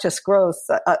 it's not just growth.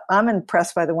 I'm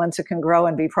impressed by the ones that can grow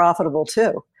and be profitable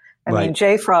too. I mean,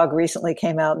 JFrog recently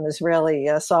came out, an Israeli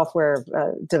software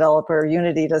developer.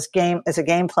 Unity does as a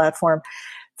game platform.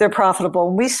 They're profitable.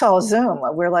 And we saw Zoom.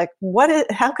 We're like,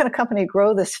 how can a company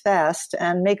grow this fast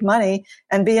and make money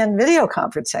and be in video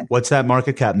conferencing? What's that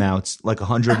market cap now? It's like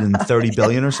 130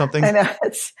 billion or something. I know,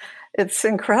 it's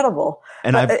incredible.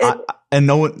 And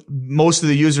most of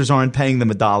the users aren't paying them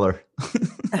 $1.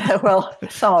 Well,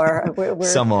 some are.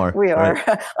 Some are. We are.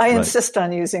 Right. I insist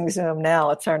on using Zoom now.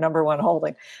 It's our number one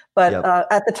holding. But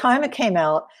at the time it came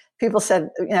out, people said,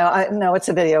 no, it's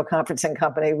a video conferencing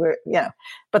company.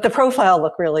 But the profile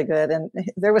looked really good. And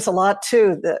there was a lot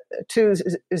to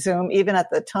Zoom even at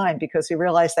the time because we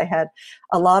realized they had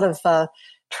a lot of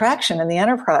traction in the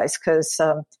enterprise because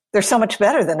they're so much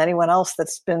better than anyone else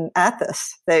that's been at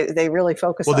this. They really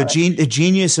focus on it. The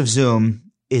genius of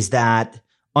Zoom is that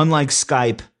unlike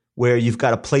Skype, where you've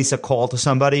got to place a call to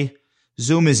somebody,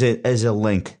 Zoom is a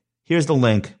link. Here's the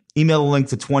link. Email a link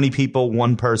to 20 people,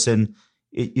 one person.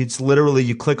 It's literally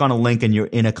you click on a link and you're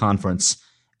in a conference.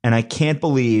 And I can't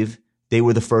believe they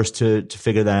were the first to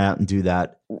figure that out and do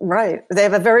that. Right. They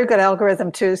have a very good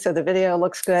algorithm too, so the video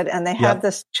looks good. And they have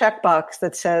this checkbox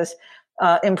that says,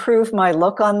 improve my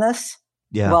look on this.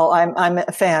 Yeah. Well, I'm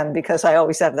a fan because I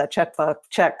always have that checkbox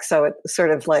check. So it's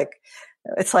sort of like,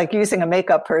 it's like using a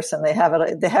makeup person. They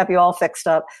have you all fixed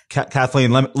up.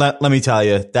 Kathleen, let me tell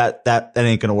you that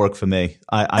ain't going to work for me.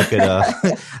 I could,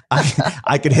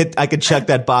 I could check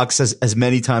that box as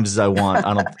many times as I want.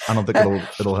 I don't think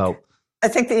it'll help. I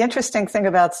think the interesting thing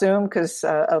about Zoom, because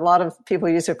a lot of people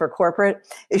use it for corporate,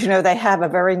 is, they have a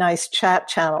very nice chat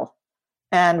channel.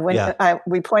 And when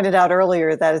we pointed out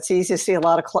earlier that it's easy to see a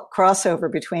lot of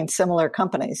crossover between similar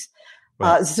companies.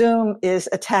 Right. Zoom is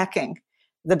attacking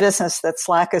the business that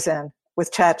Slack is in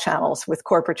with chat channels, with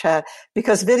corporate chat,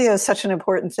 because video is such an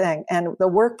important thing. And the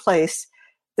workplace,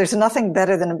 there's nothing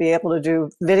better than to be able to do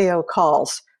video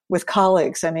calls with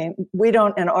colleagues. I mean, we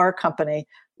don't in our company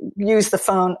use the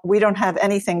phone. We don't have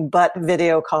anything but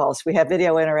video calls. We have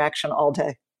video interaction all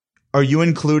day. Are you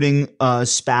including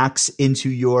SPACs into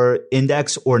your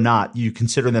index or not? You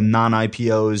consider them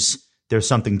non-IPOs. There's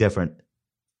something different.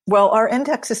 Well, our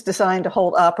index is designed to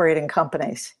hold operating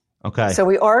companies. Okay. So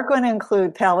we are going to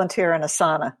include Palantir and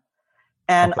Asana.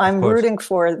 And I'm rooting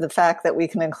for the fact that we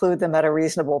can include them at a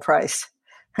reasonable price.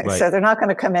 Right. So they're not going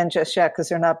to come in just yet because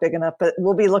they're not big enough, but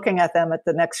we'll be looking at them at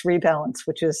the next rebalance,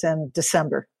 which is in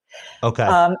December. Okay.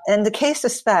 In the case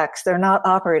of SPACs, they're not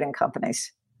operating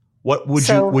companies. What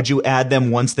would you add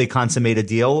them once they consummate a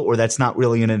deal, or that's not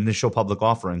really an initial public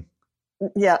offering?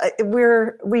 Yeah,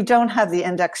 we don't have the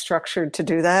index structured to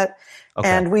do that. Okay.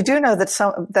 And we do know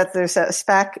that there's a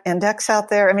SPAC index out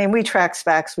there. I mean, we track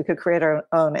SPACs. We could create our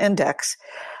own index,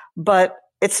 but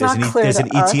it's not clear to us. There's an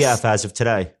ETF as of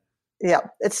today. Yeah,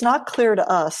 it's not clear to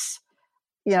us.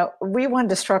 We wanted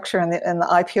to structure in the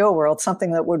IPO world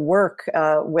something that would work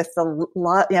with the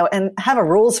lot, and have a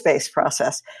rules-based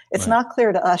process. It's not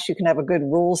clear to us you can have a good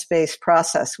rules-based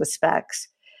process with SPACs.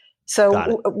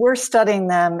 So we're studying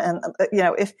them, and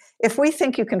if we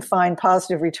think you can find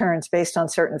positive returns based on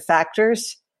certain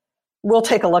factors, we'll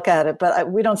take a look at it.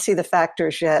 But we don't see the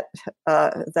factors yet.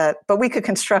 But we could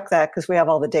construct that because we have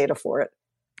all the data for it.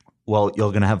 Well, you're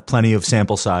going to have plenty of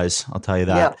sample size. I'll tell you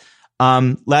that.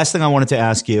 Yeah. Last thing I wanted to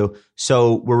ask you.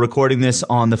 So we're recording this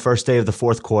on the first day of the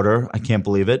fourth quarter. I can't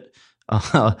believe it,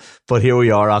 but here we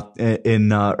are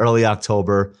in early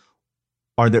October.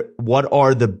 What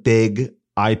are the big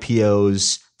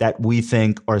IPOs that we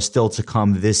think are still to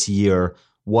come this year?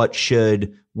 What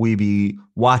should we be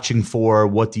watching for?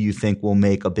 What do you think will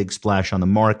make a big splash on the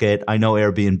market? I know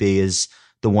Airbnb is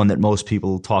the one that most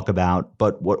people talk about,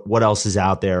 but what else is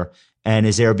out there? And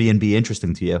is Airbnb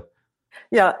interesting to you?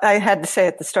 Yeah, I had to say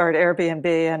at the start, Airbnb,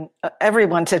 and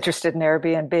everyone's interested in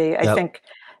Airbnb. I think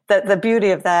that the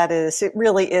beauty of that is it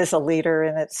really is a leader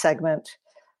in its segment.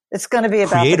 It's going to be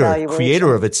about the valuation.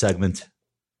 Creator of its segment.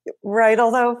 Right,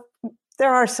 although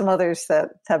there are some others that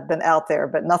have been out there,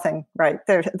 but nothing, right.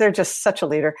 They're just such a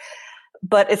leader.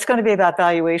 But it's going to be about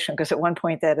valuation, because at one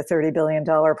point they had a $30 billion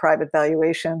private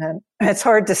valuation, and it's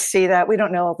hard to see that. We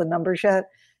don't know all the numbers yet.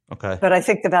 Okay. But I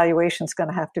think the valuation is going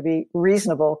to have to be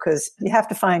reasonable, because you have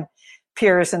to find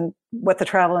peers in what the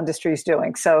travel industry is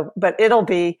doing. So, but it'll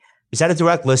be. Is that a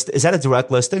direct list? Is that a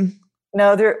direct listing?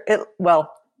 No,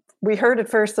 well, we heard it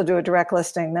first they'll do a direct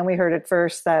listing. Then we heard it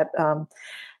first that Bill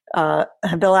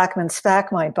Ackman's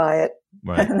SPAC might buy it.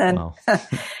 Right. And then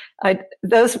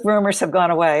those rumors have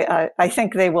gone away. I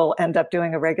think they will end up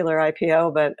doing a regular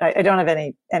IPO, but I don't have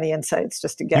any insights,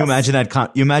 just to guess. You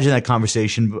imagine that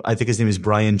conversation. I think his name is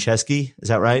Brian Chesky. Is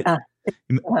that right?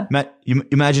 You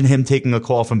imagine him taking a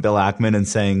call from Bill Ackman and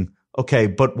saying, "Okay,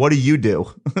 but what do you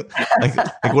do?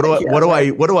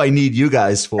 What do I need you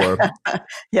guys for?"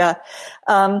 Yeah,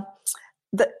 and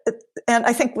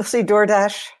I think we'll see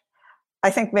DoorDash.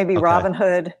 I think maybe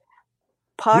Robinhood.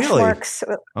 Poshmark's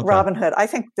really? Robinhood. I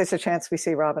think there's a chance we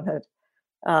see Robinhood.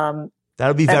 That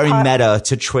would be very meta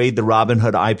to trade the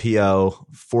Robinhood IPO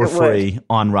for free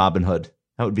on Robinhood.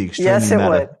 That would be extremely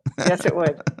meta. Yes, it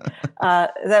would.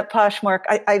 That Poshmark,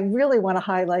 I really want to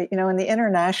highlight, in the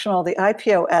international, the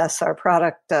IPOS, our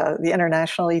product, the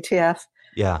international ETF.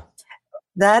 Yeah.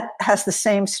 That has the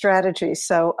same strategy.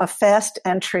 So a fast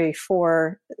entry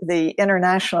for the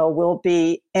international will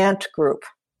be Ant Group.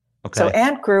 Okay. So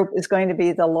Ant Group is going to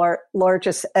be the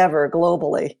largest ever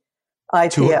globally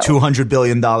IPO. $200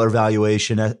 billion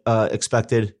valuation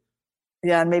expected.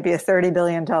 Yeah, and maybe a $30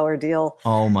 billion deal.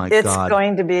 Oh my God. It's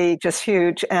going to be just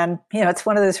huge. And, it's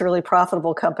one of those really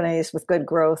profitable companies with good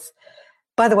growth.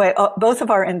 By the way, both of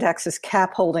our indexes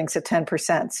cap holdings at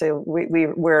 10%. So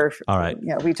we're all right.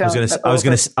 We don't. I was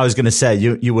going to say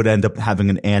you would end up having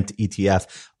an Ant ETF.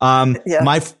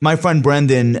 My friend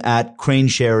Brendan at Crane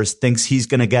Shares thinks he's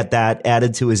going to get that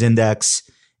added to his index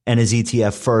and his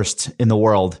ETF first in the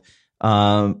world.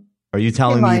 Are you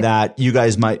telling me that you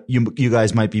guys might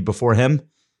be before him?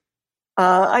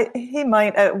 He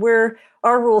might.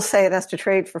 Our rules say it has to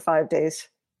trade for 5 days.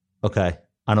 Okay.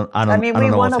 We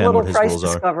want a little price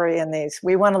discovery in these.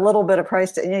 We want a little bit of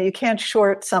price. You can't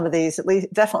short some of these, at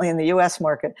least definitely in the U.S.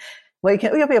 market. Well,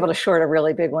 you'll be able to short a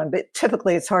really big one, but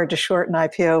typically it's hard to short an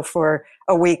IPO for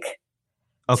a week.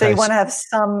 Okay. So you want to have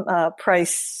some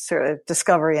price sort of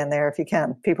discovery in there if you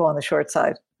can, people on the short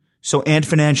side. So Ant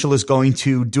Financial is going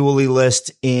to dually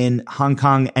list in Hong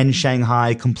Kong and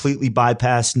Shanghai, completely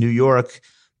bypass New York,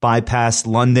 bypass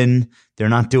London. They're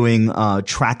not doing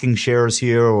tracking shares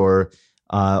here or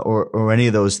any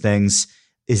of those things.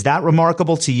 Is that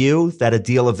remarkable to you that a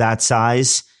deal of that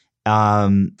size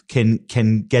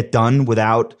can get done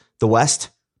without the West?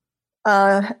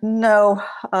 No.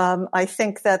 I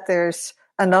think that there's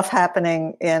enough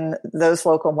happening in those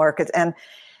local markets, and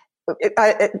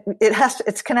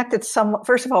it's connected some.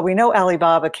 First of all, we know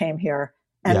Alibaba came here,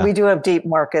 and we do have deep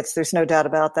markets. There's no doubt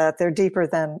about that. They're deeper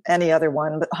than any other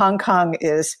one, but Hong Kong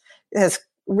is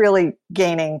really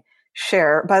gaining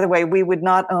share. By the way, we would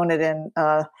not own it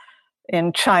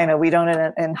in China. We'd own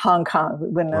it in Hong Kong. We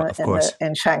wouldn't own it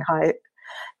in Shanghai.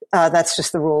 That's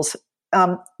just the rules.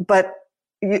 But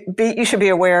you should be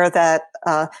aware that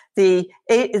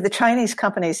the Chinese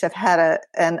companies have had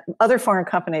and other foreign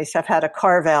companies have had a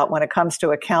carve out when it comes to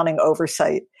accounting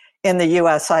oversight in the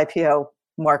U.S. IPO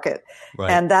market,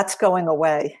 and that's going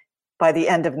away by the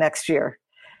end of next year.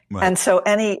 Right. And so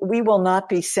we will not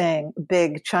be seeing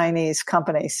big Chinese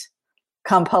companies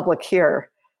come public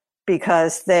here,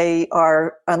 because they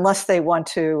are, unless they want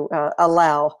to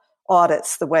allow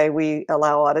audits the way we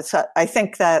allow audits. I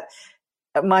think that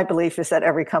my belief is that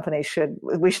every company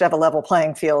we should have a level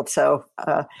playing field. So,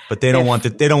 but they don't want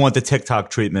the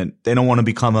TikTok treatment. They don't want to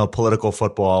become a political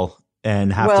football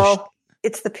and have to.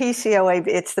 It's the PCOA.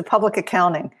 It's the public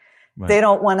accounting. Right. They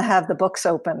don't want to have the books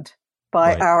opened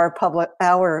by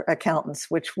our accountants,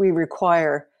 which we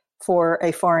require for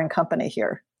a foreign company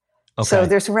here. Okay. So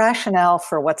there's rationale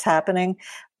for what's happening,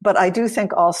 but I do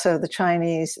think also the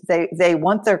Chinese, they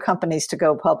want their companies to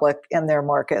go public in their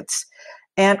markets.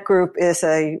 Ant Group is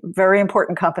a very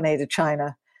important company to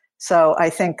China. So I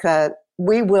think that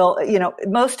we will,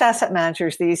 most asset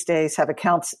managers these days have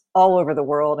accounts all over the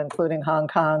world, including Hong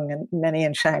Kong and many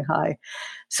in Shanghai.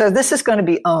 So this is going to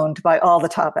be owned by all the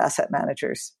top asset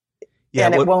managers. Yeah,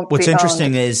 and it won't what's be interesting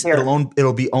owned is here.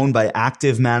 it'll be owned by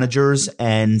active managers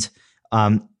and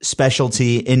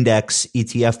specialty index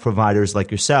ETF providers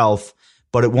like yourself,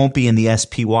 but it won't be in the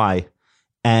SPY.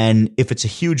 And if it's a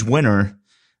huge winner,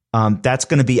 that's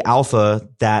going to be alpha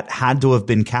that had to have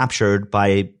been captured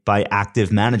by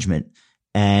active management,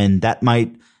 and that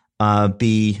might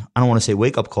be, I don't want to say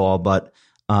wake up call, but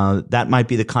that might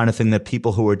be the kind of thing that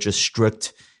people who are just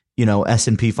strict,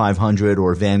 S&P 500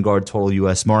 or Vanguard Total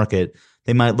U.S. Market,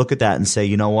 they might look at that and say,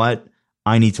 you know what,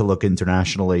 I need to look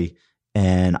internationally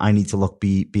and I need to look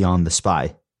beyond the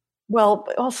SPY. Well,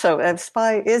 also,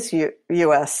 SPY is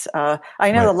U.S. I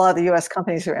know Right. a lot of the U.S.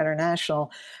 companies are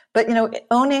international, but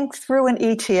owning through an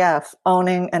ETF,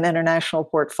 owning an international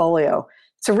portfolio,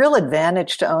 it's a real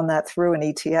advantage to own that through an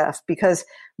ETF, because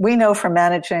we know from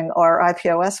managing our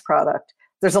IPOS product,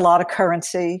 there's a lot of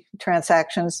currency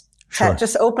transactions, Sure.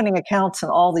 just opening accounts in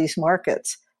all these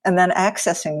markets and then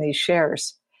accessing these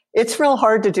shares. It's real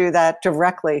hard to do that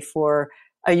directly for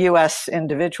a U.S.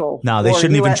 individual. No, they or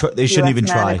shouldn't even US try. They shouldn't even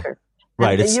try. manager.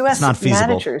 Right. And It's U.S. not feasible.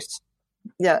 managers,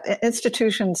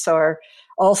 institutions are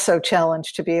also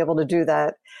challenged to be able to do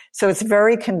that. So it's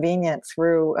very convenient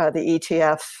through the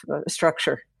ETF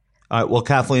structure. All right. Well,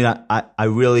 Kathleen, I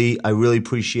really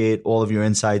appreciate all of your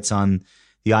insights on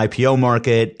the IPO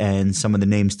market and some of the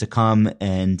names to come.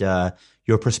 And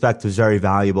your perspective is very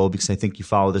valuable because I think you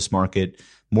follow this market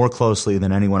more closely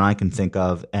than anyone I can think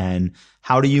of. And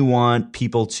how do you want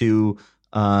people to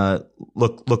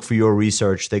look for your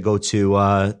research? They go to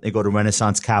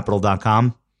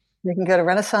renaissancecapital.com. You can go to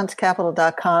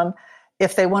renaissancecapital.com.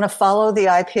 If they want to follow the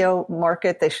IPO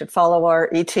market, they should follow our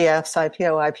ETFs,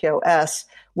 IPO, IPOS.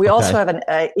 We also have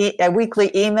a weekly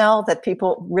email that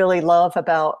people really love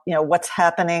about, what's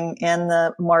happening in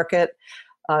the market.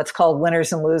 It's called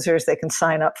Winners and Losers. They can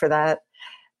sign up for that.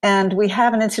 And we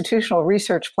have an institutional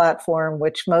research platform,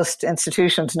 which most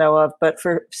institutions know of, but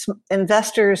for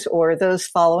investors or those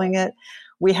following it,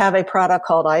 we have a product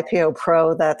called IPO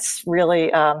Pro that's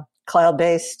really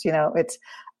cloud-based. It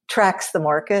tracks the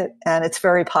market, and it's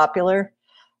very popular,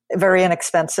 very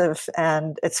inexpensive,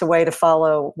 and it's a way to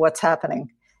follow what's happening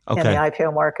in the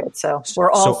IPO market. So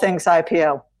we're all things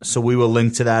IPO. So we will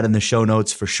link to that in the show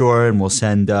notes for sure. And we'll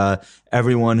send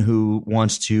everyone who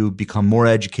wants to become more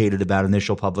educated about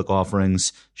initial public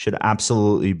offerings should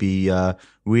absolutely be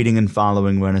reading and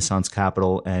following Renaissance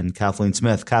Capital and Kathleen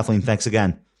Smith. Kathleen, thanks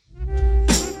again.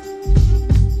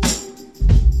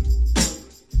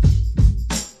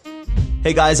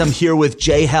 Hey guys, I'm here with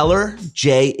Jay Heller.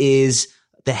 Jay is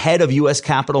the head of U.S.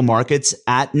 capital markets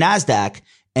at Nasdaq.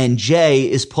 And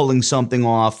Jay is pulling something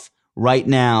off right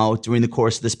now during the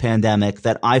course of this pandemic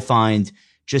that I find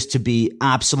just to be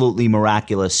absolutely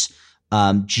miraculous.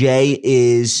 Jay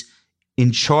is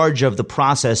in charge of the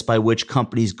process by which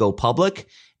companies go public.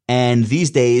 And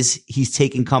these days, he's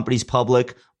taking companies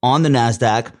public on the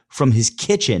Nasdaq from his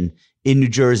kitchen in New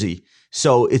Jersey.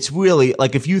 So it's really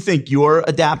like, if you think you're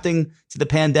adapting to the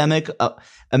pandemic,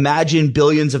 imagine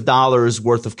billions of dollars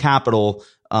worth of capital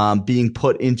being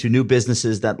put into new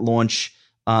businesses that launch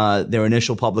their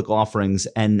initial public offerings,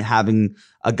 and having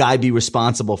a guy be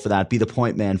responsible for that, be the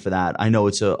point man for that. I know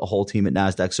it's a whole team at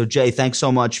Nasdaq. So Jay, thanks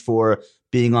so much for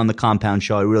being on the Compound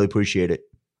Show. I really appreciate it.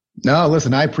 No,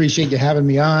 listen, I appreciate you having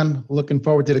me on. Looking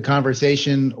forward to the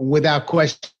conversation. Without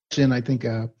question, I think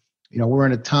we're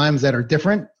in times that are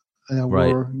different.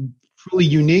 Right. We're truly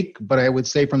unique, but I would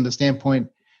say from the standpoint,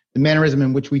 the mannerism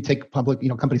in which we take public,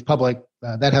 companies public,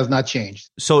 that has not changed.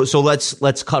 So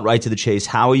let's cut right to the chase.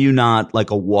 How are you not like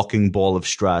a walking ball of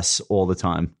stress all the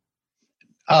time?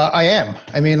 I am.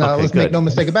 I mean, Okay, let's good. make no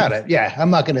mistake about it. Yeah, I'm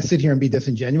not going to sit here and be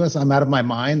disingenuous. I'm out of my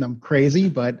mind. I'm crazy,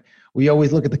 but we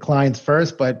always look at the clients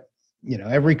first. But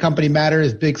every company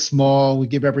matters, big, small. We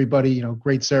give everybody,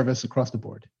 great service across the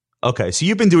board. Okay, so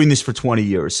you've been doing this for 20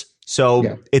 years.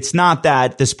 So It's not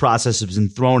that this process has been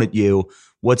thrown at you.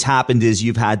 What's happened is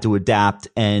you've had to adapt.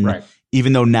 And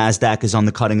even though NASDAQ is on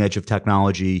the cutting edge of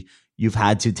technology, you've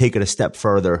had to take it a step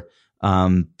further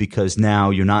because now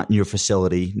you're not in your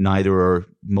facility. Neither are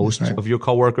most of your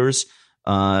coworkers.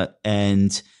 But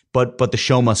the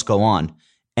show must go on.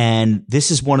 And this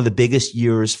is one of the biggest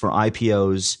years for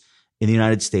IPOs in the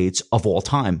United States of all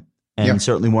time. And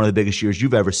certainly one of the biggest years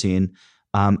you've ever seen.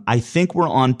 I think we're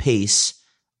on pace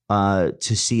to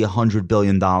see $100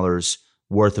 billion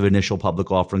worth of initial public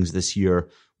offerings this year,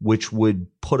 which would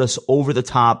put us over the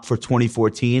top for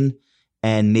 2014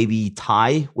 and maybe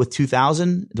tie with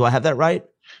 2000. Do I have that right?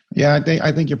 Yeah,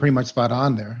 I think you're pretty much spot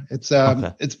on there.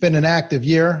 It's been an active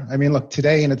year. I mean, look,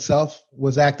 today in itself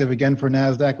was active again for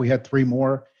NASDAQ. We had 3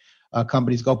 more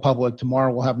companies go public.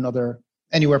 Tomorrow we'll have another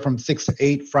anywhere from 6 to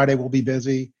 8. Friday will be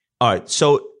busy. All right.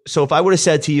 So if I would have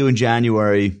said to you in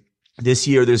January, this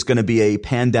year there's going to be a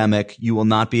pandemic, you will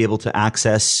not be able to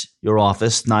access your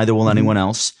office, neither will anyone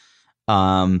else.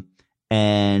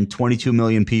 And 22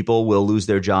 million people will lose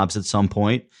their jobs at some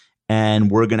point, and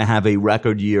we're going to have a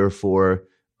record year for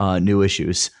new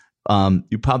issues.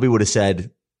 You probably would have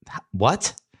said,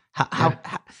 "What?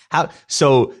 How?"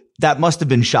 So that must have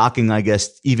been shocking, I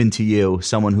guess, even to you,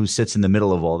 someone who sits in the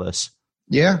middle of all this.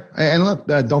 Yeah, and look,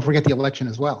 don't forget the election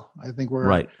as well. I think we're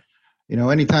right.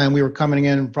 Anytime we were coming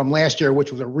in from last year,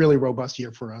 which was a really robust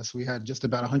year for us, we had just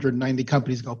about 190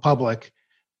 companies go public.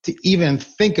 To even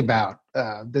think about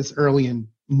this early in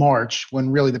March, when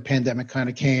really the pandemic kind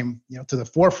of came, to the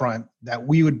forefront, that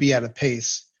we would be at a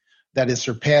pace that is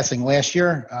surpassing last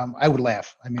year, I would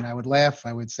laugh. I would laugh.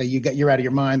 I would say you're out of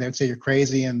your mind. They would say you're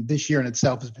crazy. And this year in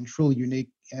itself has been truly unique.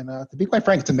 And to be quite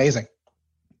frank, it's amazing.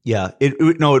 Yeah, it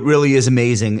really is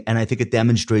amazing, and I think it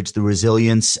demonstrates the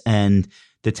resilience and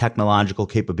the technological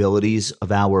capabilities of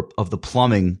the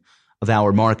plumbing of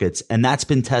our markets, and that's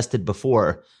been tested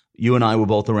before. You and I were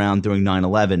both around during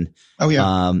 9/11. Oh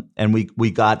yeah, and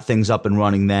we got things up and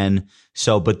running then.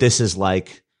 So, but this is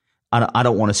like, I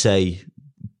don't want to say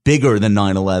bigger than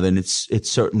 9/11. It's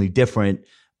certainly different,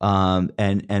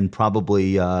 and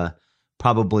probably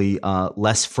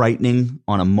less frightening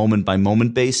on a moment by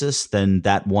moment basis than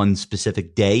that one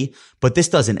specific day. But this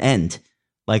doesn't end.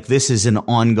 Like, this is an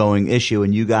ongoing issue,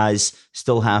 and you guys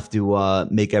still have to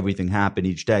make everything happen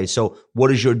each day. So what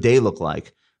does your day look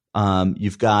like?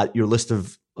 You've got your list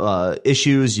of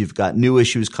issues. You've got new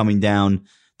issues coming down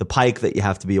the pike that you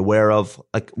have to be aware of.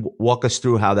 Like, walk us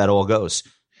through how that all goes.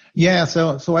 Yeah.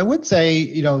 So I would say,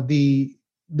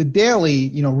 the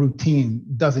daily, routine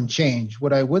doesn't change.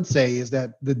 What I would say is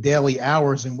that the daily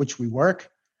hours in which we work,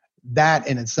 that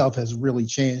in itself has really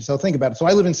changed. So think about it. So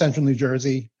I live in central New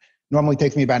Jersey. Normally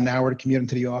takes me about an hour to commute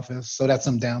into the office. So that's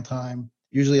some downtime.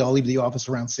 Usually I'll leave the office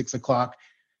around 6 o'clock.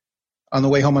 On the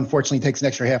way home, unfortunately, it takes an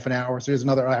extra half an hour. So there's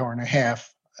another hour and a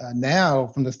half. Now,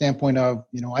 from the standpoint of,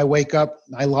 I wake up,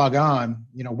 I log on,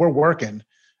 we're working.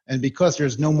 And because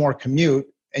there's no more commute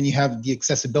and you have the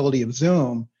accessibility of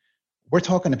Zoom, we're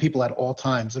talking to people at all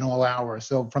times and all hours.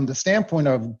 So from the standpoint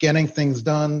of getting things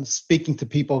done, speaking to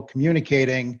people,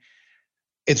 communicating,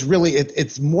 it's really,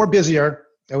 it's more busier,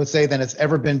 I would say, than it's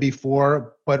ever been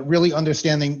before, but really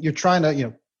understanding you're trying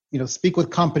to, speak with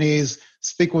companies,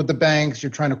 speak with the banks, you're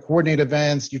trying to coordinate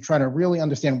events, you're trying to really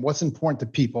understand what's important to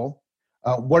people,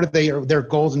 what are their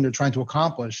goals and they're trying to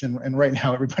accomplish. And right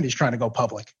now, everybody's trying to go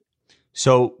public.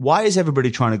 So why is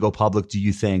everybody trying to go public, do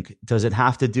you think? Does it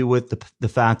have to do with the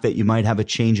fact that you might have a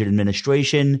change in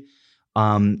administration?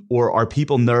 Or are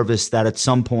people nervous that at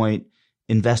some point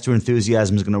investor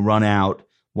enthusiasm is going to run out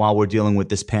while we're dealing with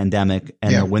this pandemic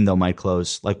and the window might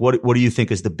close? Like, what do you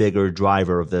think is the bigger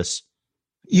driver of this?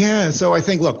 Yeah, so I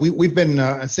think, look, we've been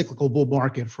a cyclical bull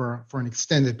market for an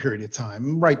extended period of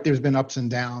time. Right, there's been ups and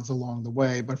downs along the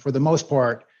way, but for the most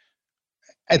part,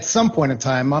 at some point in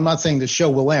time, I'm not saying the show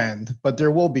will end, but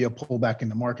there will be a pullback in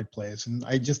the marketplace. And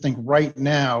I just think right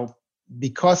now,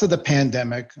 because of the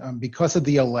pandemic, because of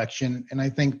the election, and I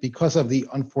think because of the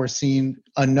unforeseen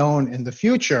unknown in the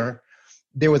future,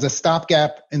 there was a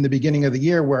stopgap in the beginning of the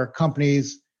year where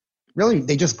companies really,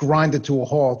 they just grinded to a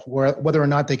halt, whether or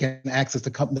not they can access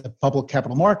the public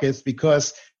capital markets,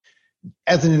 because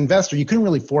as an investor, you couldn't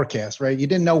really forecast, right? You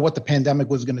didn't know what the pandemic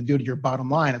was going to do to your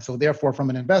bottom line. And so therefore, from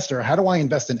an investor, how do I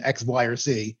invest in X, Y, or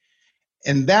Z?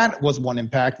 And that was one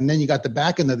impact. And then you got the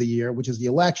back end of the year, which is the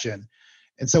election.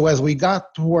 And so as we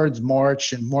got towards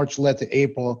March, and March led to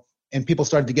April, and people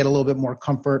started to get a little bit more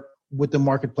comfort with the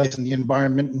marketplace and the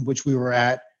environment in which we were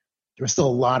at, there was still a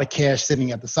lot of cash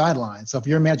sitting at the sidelines. So if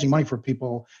you're managing money for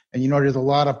people, and there's a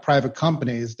lot of private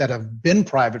companies that have been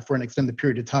private for an extended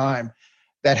period of time,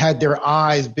 that had their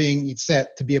eyes being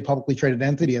set to be a publicly traded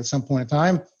entity at some point in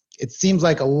time, it seems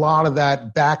like a lot of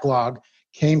that backlog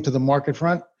came to the market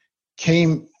front,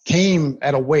 came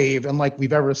at a wave unlike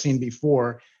we've ever seen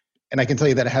before. And I can tell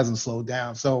you that it hasn't slowed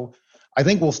down. So I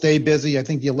think we'll stay busy. I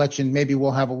think the election, maybe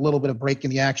we'll have a little bit of break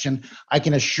in the action. I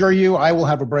can assure you I will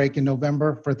have a break in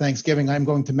November for Thanksgiving. I'm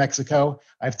going to Mexico.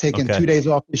 I've taken 2 days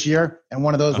off this year, and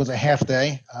one of those was a half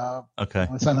day.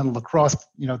 My son had a lacrosse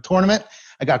tournament.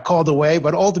 I got called away,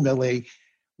 but ultimately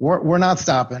we're not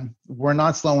stopping. We're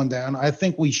not slowing down. I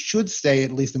think we should stay,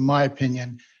 at least in my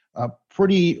opinion,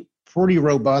 pretty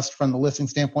robust from the listing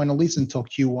standpoint, at least until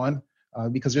Q1.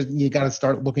 Because you got to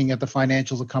start looking at the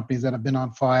financials of companies that have been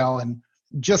on file, and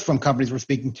just from companies we're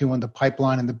speaking to in the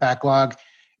pipeline and the backlog,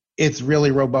 it's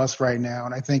really robust right now.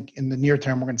 And I think in the near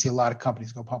term, we're going to see a lot of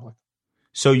companies go public.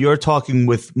 So you're talking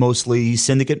with mostly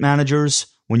syndicate managers.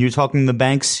 When you're talking to the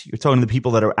banks, you're talking to the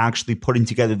people that are actually putting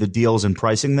together the deals and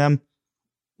pricing them?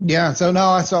 Yeah. So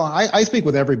I speak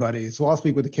with everybody. So I'll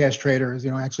speak with the cash traders,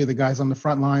 actually the guys on the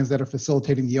front lines that are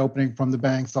facilitating the opening from the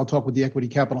banks. I'll talk with the equity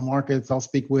capital markets. I'll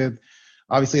speak with,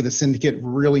 obviously, the syndicate,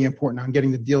 really important on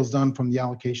getting the deals done from the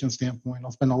allocation standpoint.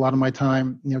 I'll spend a lot of my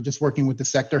time, just working with the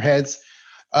sector heads.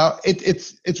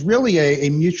 It's really a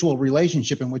mutual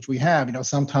relationship in which we have,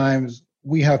 sometimes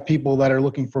we have people that are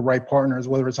looking for right partners,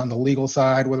 whether it's on the legal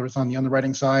side, whether it's on the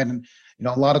underwriting side. And,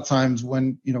 a lot of times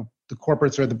when, the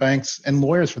corporates or the banks and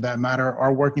lawyers for that matter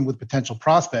are working with potential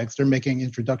prospects, they're making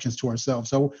introductions to ourselves.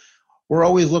 So we're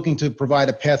always looking to provide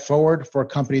a path forward for a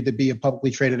company to be a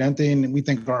publicly traded entity. And we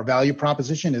think our value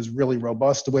proposition is really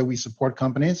robust, the way we support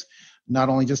companies, not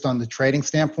only just on the trading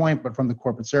standpoint, but from the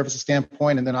corporate services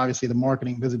standpoint. And then obviously the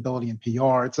marketing, visibility, and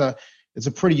PR. It's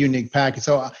a pretty unique package.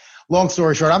 So long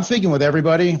story short, I'm speaking with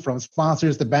everybody from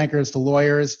sponsors to bankers to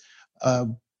lawyers.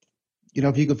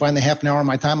 If you could find the half an hour of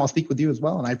my time, I'll speak with you as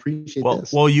well. And I appreciate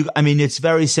this. Well, it's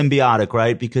very symbiotic,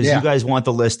 right? Because you guys want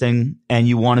the listing and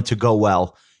you want it to go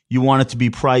well. You want it to be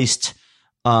priced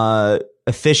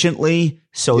efficiently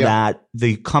so that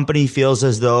the company feels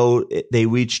as though they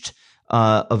reached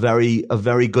a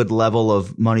very good level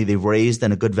of money they've raised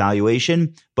and a good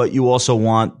valuation. But you also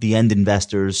want the end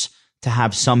investors to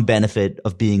have some benefit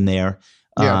of being there.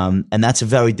 And that's a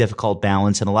very difficult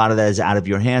balance. And a lot of that is out of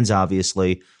your hands,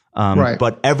 obviously. Right.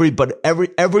 But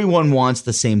everyone wants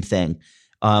the same thing.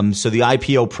 So the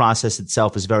IPO process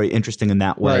itself is very interesting in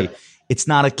that way. Right. It's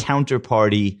not a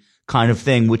counterparty kind of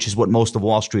thing, which is what most of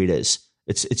Wall Street is.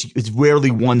 It's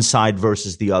rarely one side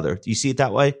versus the other. Do you see it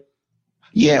that way?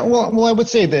 Yeah, well, I would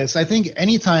say this. I think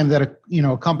anytime that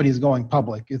a company is going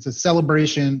public, it's a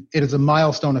celebration. It is a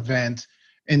milestone event,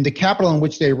 and the capital in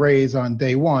which they raise on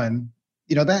day one,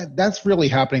 that's really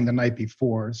happening the night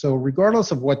before. So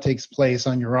regardless of what takes place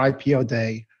on your IPO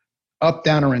day, up,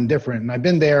 down, or indifferent, and I've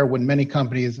been there when many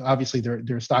companies, obviously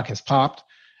their stock has popped,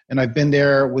 and I've been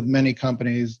there with many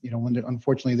companies, when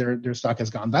unfortunately their stock has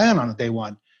gone down on day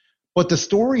one. But the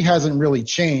story hasn't really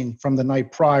changed from the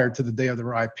night prior to the day of their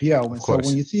IPO. And so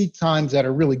when you see times that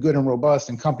are really good and robust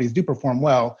and companies do perform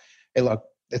well, hey, look,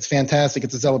 it's fantastic.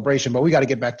 It's a celebration, but we got to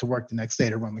get back to work the next day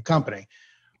to run the company.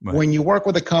 Right. When you work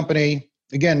with a company,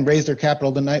 again, raise their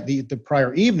capital the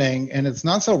prior evening, and it's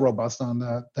not so robust on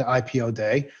the IPO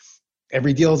day,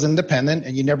 every deal is independent,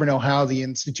 and you never know how the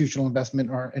institutional investment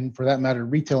and for that matter,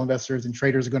 retail investors and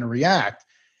traders are going to react.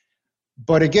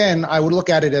 But again, I would look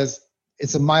at it as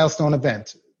it's a milestone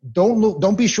event.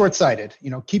 Don't be short-sighted.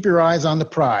 Keep your eyes on the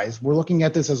prize. We're looking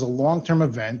at this as a long-term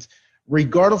event.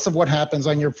 Regardless of what happens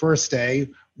on your first day,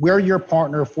 we're your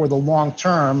partner for the long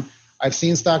term. I've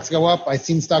seen stocks go up. I've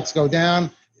seen stocks go down.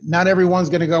 Not everyone's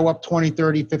going to go up 20,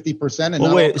 30, 50%.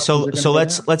 Well, wait, so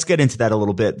let's get into that a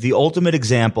little bit. The ultimate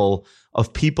example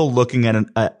of people looking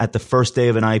at the first day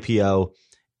of an IPO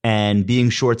and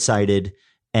being short-sighted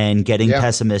and getting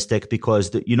pessimistic because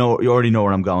you already know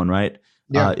where I'm going, right?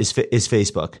 Yeah. Is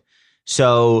Facebook.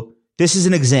 So this is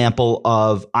an example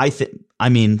of we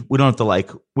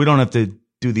don't have to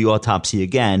do the autopsy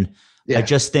again. Yeah. I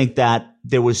just think that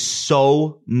there was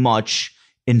so much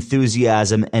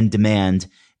enthusiasm and demand,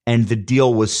 and the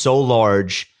deal was so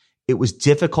large, it was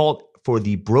difficult for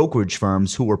the brokerage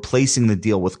firms who were placing the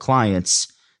deal with clients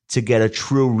to get a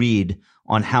true read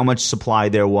on how much supply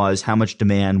there was, how much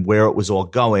demand, where it was all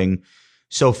going.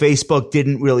 So Facebook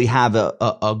didn't really have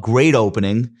a great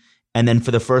opening. And then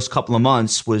for the first couple of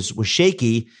months was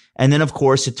shaky. And then, of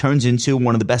course, it turns into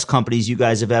one of the best companies you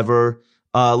guys have ever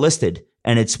listed.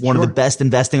 And it's one of the best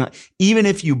investing. Even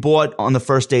if you bought on the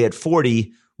first day at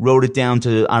 40, wrote it down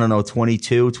to,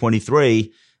 22,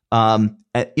 23, and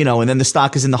then the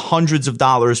stock is in the hundreds of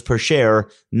dollars per share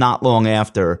not long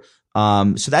after.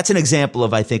 So that's an example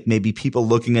of, I think, maybe people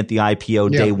looking at the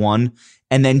IPO day one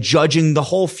and then judging the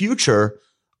whole future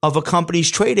of a company's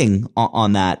trading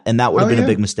on that. And that would have been a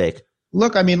big mistake.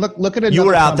 Look at it. You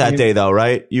were out that day though,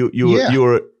 right? You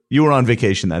were on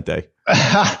vacation that day.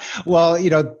 Well,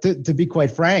 to be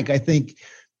quite frank, I think,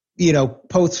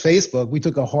 post Facebook, we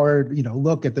took a hard,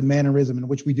 look at the mannerism in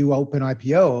which we do open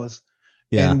IPOs.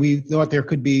 Yeah. And we thought there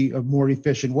could be a more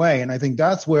efficient way. And I think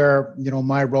that's where,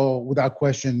 my role without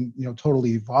question,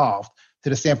 totally evolved to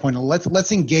the standpoint of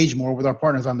let's engage more with our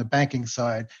partners on the banking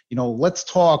side. Let's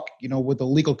talk, with the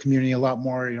legal community a lot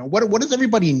more. What does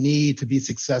everybody need to be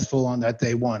successful on that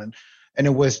day one? And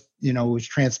it was, it was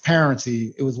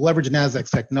transparency. It was leverage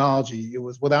Nasdaq's technology. It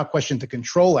was without question the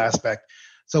control aspect.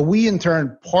 So we in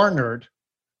turn partnered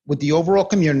with the overall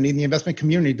community, the investment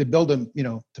community, to build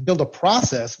a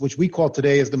process, which we call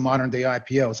today as the modern day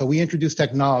IPO. So we introduced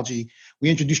technology, we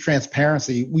introduced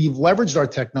transparency, we've leveraged our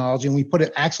technology, and we put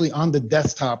it actually on the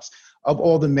desktops of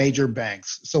all the major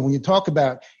banks. So when you talk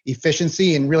about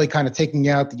efficiency and really kind of taking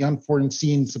out the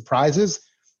unforeseen surprises,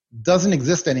 doesn't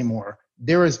exist anymore.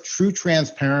 There is true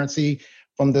transparency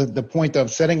from the point of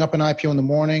setting up an IPO in the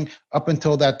morning up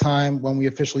until that time when we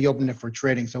officially open it for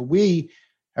trading. So we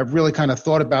have really kind of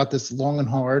thought about this long and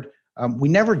hard. We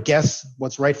never guess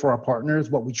what's right for our partners.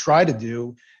 What we try to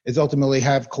do is ultimately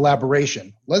have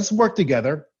collaboration. Let's work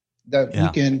together that we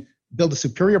can build a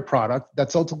superior product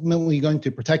that's ultimately going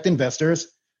to protect investors.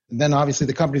 And then obviously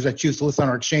the companies that choose to list on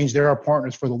our exchange, they're our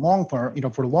partners for the long part,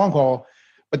 for the long haul.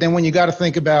 But then when you got to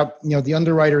think about, the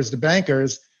underwriters, the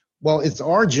bankers, well, it's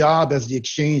our job as the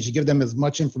exchange to give them as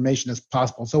much information as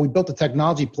possible. So we built a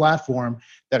technology platform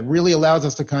that really allows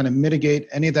us to kind of mitigate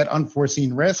any of that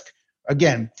unforeseen risk.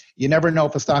 Again, you never know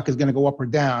if a stock is going to go up or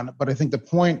down, but I think the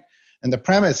point and the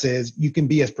premise is you can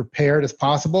be as prepared as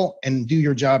possible and do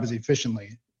your job as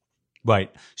efficiently. Right.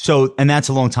 So, and that's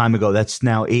a long time ago. That's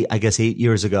now 8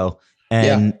 years ago.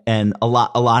 And a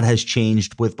lot has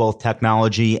changed with both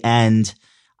technology and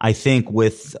I think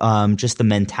with just the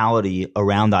mentality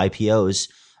around IPOs.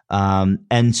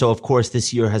 And so, of course,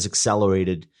 this year has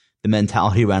accelerated the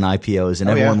mentality around IPOs, and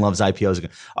everyone loves IPOs again.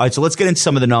 All right, so let's get into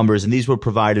some of the numbers, and these were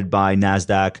provided by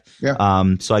Nasdaq.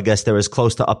 Yeah. So I guess they're as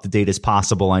close to up to date as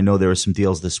possible. I know there are some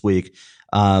deals this week,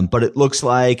 but it looks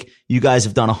like you guys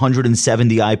have done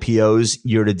 170 IPOs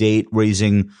year to date,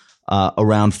 raising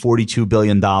around $42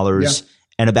 billion,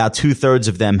 and about 2/3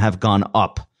 of them have gone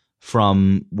up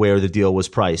from where the deal was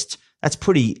priced. That's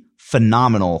pretty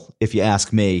phenomenal, if you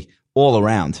ask me, all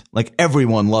around. Like,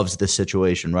 everyone loves this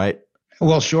situation, right?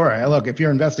 Well, sure. Look, if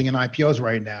you're investing in IPOs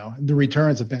right now, the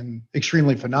returns have been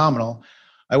extremely phenomenal.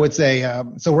 I would say,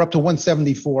 so we're up to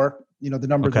 174. The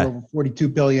numbers are over 42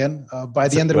 billion. By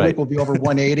the end of the week, we'll be over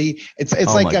 180. It's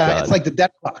like the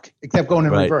debt clock, except going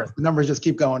in reverse. The numbers just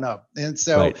keep going up. And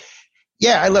so,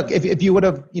 look, if you would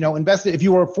have, invested, if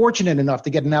you were fortunate enough to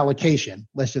get an allocation,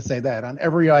 let's just say that, on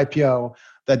every IPO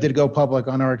that did go public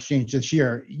on our exchange this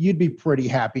year, you'd be pretty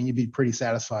happy and you'd be pretty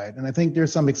satisfied. And I think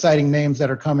there's some exciting names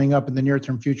that are coming up in the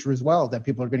near-term future as well that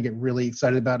people are going to get really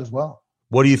excited about as well.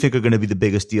 What do you think are going to be the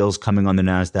biggest deals coming on the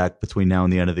Nasdaq between now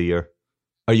and the end of the year?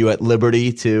 Are you at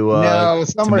liberty to no,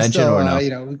 some to are mention still, or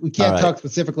no? We can't talk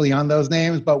specifically on those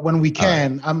names, but when we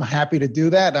can, I'm happy to do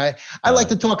that. I like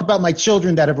to talk about my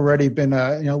children that have already been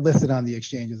listed on the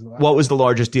exchange as well. What was the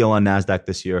largest deal on Nasdaq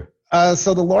this year?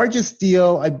 So the largest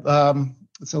deal,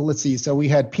 so let's see. So we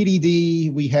had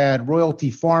PDD, we had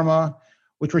Royalty Pharma,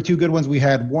 which were two good ones. We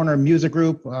had Warner Music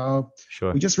Group.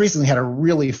 Sure. We just recently had a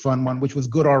really fun one, which was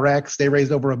GoodRx. They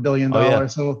raised over $1 billion.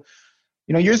 So,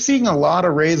 you're seeing a lot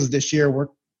of raises this year. We're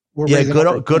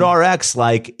GoodRx,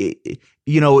 like,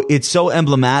 it's so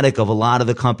emblematic of a lot of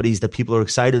the companies that people are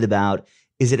excited about.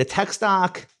 Is it a tech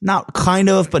stock? Not kind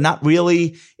of, but not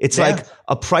really. It's like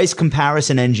a price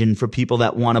comparison engine for people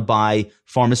that want to buy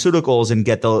pharmaceuticals and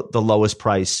get the lowest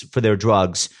price for their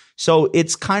drugs. So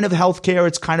it's kind of healthcare.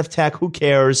 It's kind of tech. Who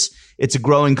cares? It's a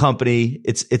growing company.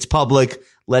 It's public.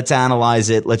 Let's analyze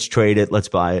it. Let's trade it. Let's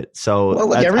buy it.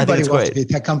 So everybody wants to be a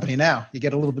tech company now. You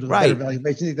get a little bit of a better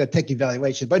valuation. You get that tech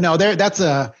evaluation. But no, that's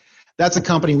a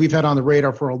company we've had on the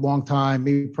radar for a long time.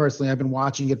 Me personally, I've been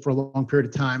watching it for a long period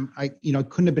of time. I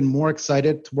couldn't have been more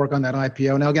excited to work on that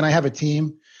IPO. Now, again, I have a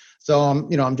team. So,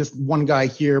 I'm just one guy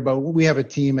here, but we have a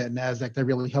team at Nasdaq that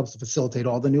really helps to facilitate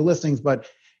all the new listings. But,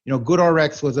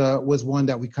 GoodRx was one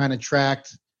that we kind of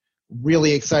tracked.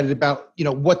 Really excited about,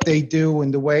 what they do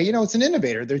and the way, it's an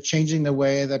innovator. They're changing the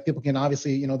way that people can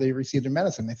obviously, they receive their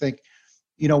medicine. I think,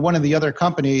 one of the other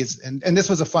companies, and this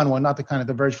was a fun one, not to kind of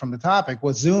diverge from the topic,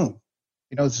 was Zoom.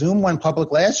 Zoom went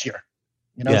public last year.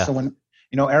 So when,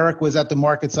 Eric was at the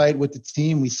market site with the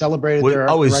team, we celebrated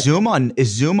is Zoom on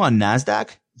Nasdaq?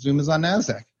 Zoom is on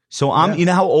Nasdaq. So you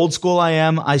know how old school I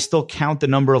am? I still count the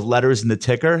number of letters in the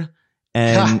ticker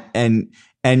and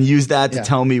use that to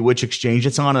tell me which exchange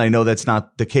it's on. And I know that's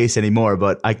not the case anymore,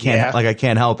 but I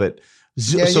can't help it.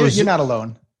 You're not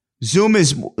alone. Zoom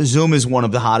is one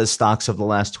of the hottest stocks of the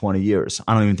last 20 years.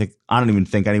 I don't even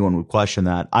think anyone would question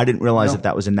that. I didn't realize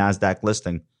that was a Nasdaq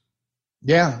listing.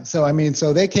 Yeah.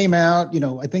 So they came out,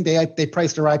 I think they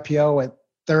priced their IPO at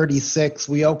 36.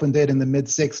 We opened it in the mid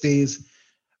 60s.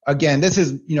 Again, this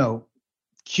is,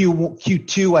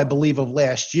 Q2, I believe, of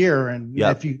last year. And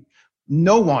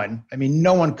no one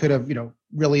could have,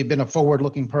 really been a forward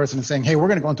looking person and saying, hey, we're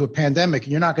going to go into a pandemic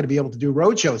and you're not going to be able to do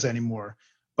roadshows anymore.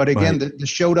 But again, Right. the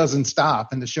show doesn't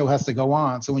stop and the show has to go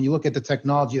on. So when you look at the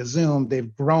technology of Zoom,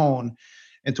 they've grown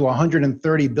into a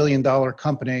 $130 billion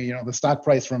company. You know, the stock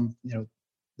price from,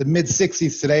 the mid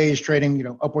 60s today is trading,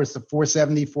 upwards to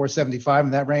 470, 475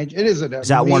 in that range. It is Is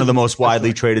that one of the most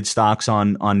widely traded stocks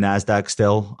on Nasdaq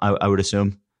still, I would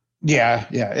assume? Yeah.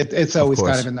 It's always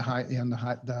kind of in the high,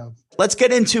 Let's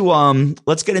get into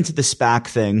the SPAC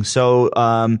thing.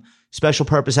 So special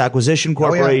purpose acquisition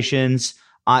corporations.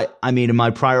 I mean, in my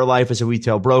prior life as a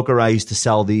retail broker, I used to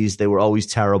sell these. They were always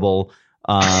terrible.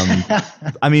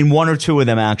 I mean, one or two of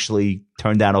them actually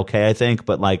turned out okay, I think,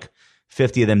 but like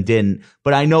 50 of them didn't.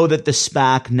 But I know that the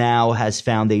SPAC now has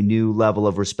found a new level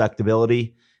of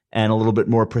respectability and a little bit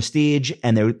more prestige,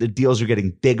 and the deals are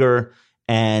getting bigger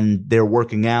and they're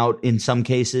working out in some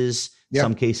cases. Yep.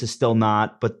 Some cases still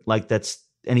not, but like that's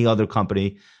any other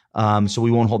company. So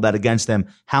we won't hold that against them.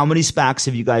 How many SPACs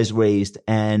have you guys raised,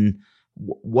 and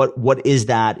what is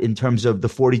that in terms of the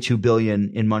 $42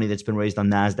 billion in money that's been raised on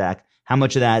Nasdaq? How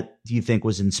much of that do you think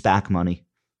was in SPAC money?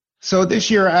 So this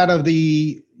year, out of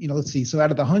the, out of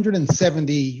the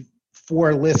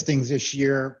 174 listings this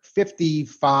year,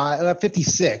 56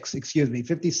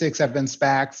 have been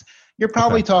SPACs. You're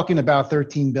probably talking about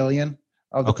 13 billion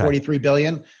of the 43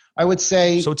 billion. I would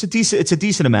say. So it's a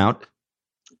decent amount.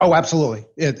 Oh, absolutely.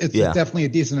 It's definitely a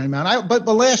decent amount. But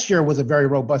last year was a very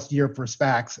robust year for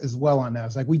SPACs as well on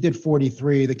Nasdaq. We did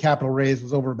 43. The capital raise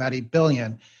was over about 8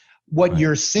 billion. What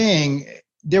you're seeing,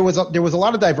 there was a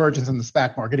lot of divergence in the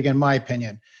SPAC market. Again, my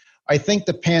opinion. I think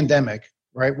the pandemic,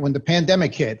 right? When the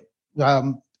pandemic hit,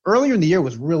 earlier in the year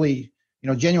was really,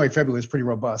 January, February was pretty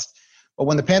robust. But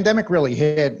when the pandemic really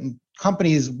hit and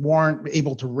companies weren't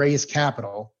able to raise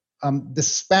capital, the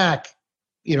SPAC,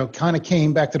 kind of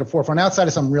came back to the forefront outside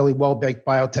of some really well-baked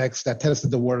biotechs that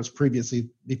tested the waters previously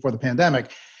before the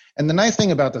pandemic. And the nice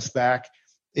thing about the SPAC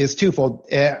is twofold.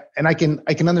 And I can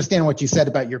understand what you said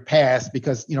about your past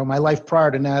because, my life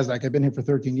prior to Nasdaq, I've been here for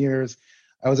 13 years.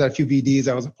 I was at a few BDs.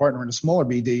 I was a partner in a smaller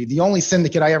BD. The only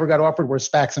syndicate I ever got offered were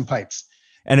SPACs and pipes.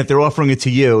 And if they're offering it to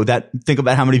you, think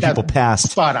about how many people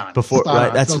passed spot on before.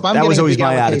 Spot right? On. That was always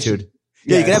my attitude.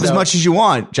 Yeah, you can have as much as you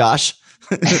want, Josh.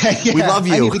 We love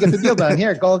you. I need to get the deal done.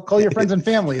 Here, call your friends and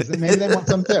families. Maybe they want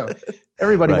some too.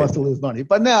 Everybody wants to lose money.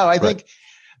 But no, I think,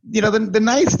 the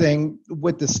nice thing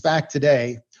with the SPAC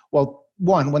today, well,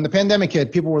 one, when the pandemic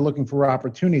hit, people were looking for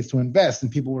opportunities to invest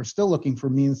and people were still looking for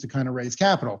means to kind of raise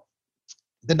capital.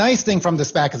 The nice thing from the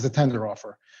SPAC is the tender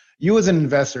offer. You as an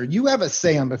investor, you have a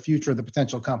say on the future of the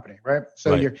potential company, right?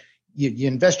 So you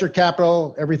invest your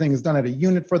capital. Everything is done at a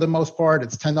unit for the most part.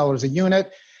 It's $10 a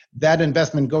unit. That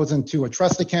investment goes into a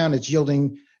trust account. It's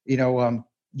yielding,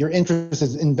 your interest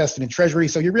is invested in treasury.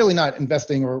 So you're really not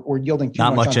investing or yielding too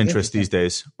much. Not much interest these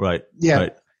days. Right. Yeah.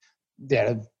 Right.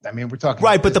 Yeah. I mean, we're talking.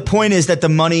 Right. But the point is that the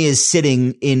money is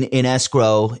sitting in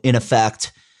escrow in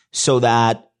effect so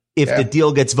that if the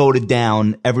deal gets voted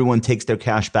down, everyone takes their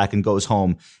cash back and goes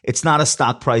home. It's not a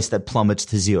stock price that plummets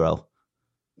to zero.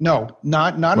 No,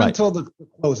 not until the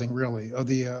closing, really, of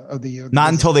the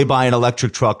not until they buy an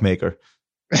electric truck maker.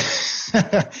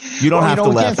 You don't have to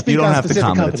laugh. You don't have to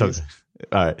comment. It's okay.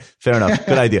 All right. Fair enough.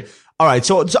 Good idea. All right.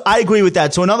 So I agree with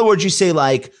that. So in other words, you say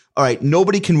like, all right,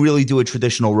 nobody can really do a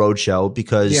traditional roadshow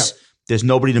because there's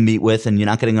nobody to meet with and you're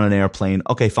not getting on an airplane.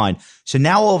 Okay, fine. So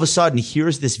now all of a sudden,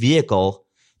 here's this vehicle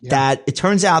that it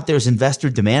turns out there's investor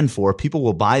demand for. People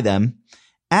will buy them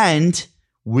and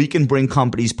we can bring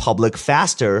companies public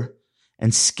faster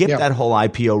and skip that whole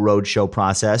IPO roadshow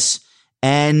process.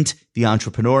 And the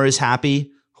entrepreneur is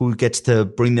happy who gets to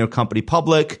bring their company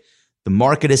public. The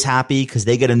market is happy because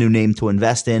they get a new name to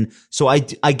invest in. So I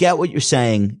get what you're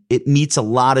saying. It meets a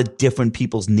lot of different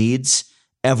people's needs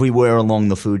everywhere along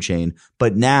the food chain.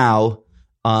 But now,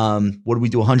 what do we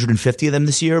do? 150 of them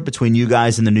this year between you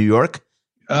guys and the New York?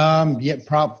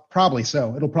 Probably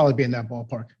so. It'll probably be in that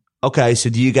ballpark. Okay.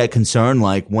 So do you get concerned?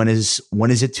 Like when is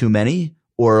it too many,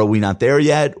 or are we not there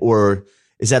yet? Or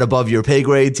is that above your pay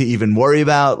grade to even worry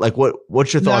about? Like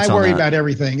what's your thoughts on that? I worry about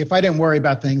everything. If I didn't worry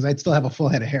about things, I'd still have a full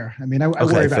head of hair. I mean, I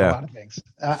worry about a lot of things.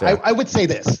 I would say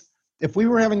this. If we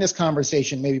were having this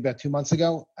conversation maybe about 2 months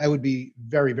ago, I would be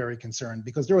very, very concerned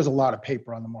because there was a lot of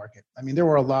paper on the market. I mean, there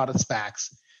were a lot of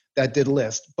SPACs that did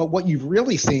list. But what you've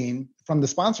really seen from the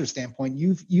sponsor standpoint,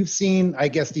 you've seen, I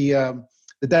guess, the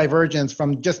divergence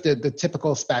from just the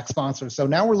typical SPAC sponsor. So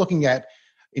now we're looking at,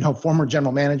 former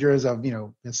general managers of,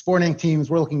 the sporting teams.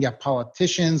 We're looking at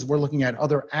politicians. We're looking at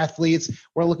other athletes.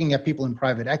 We're looking at people in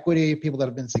private equity, people that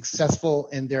have been successful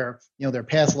in their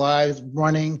past lives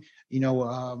running,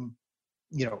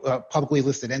 publicly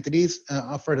listed entities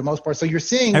for the most part. So you're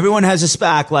seeing everyone has a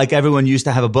SPAC, like everyone used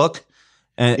to have a book.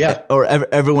 And, Yeah. Or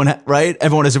everyone, right?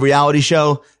 Everyone has a reality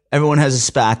show. Everyone has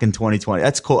a SPAC in 2020.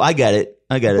 That's cool. I get it.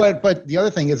 But the other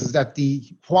thing is that the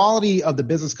quality of the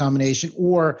business combination,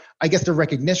 or I guess the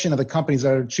recognition of the companies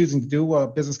that are choosing to do a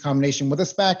business combination with a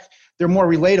SPAC, they're more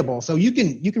relatable. So you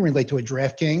can relate to a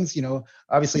DraftKings,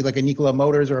 obviously like a Nikola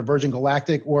Motors or a Virgin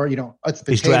Galactic, or it's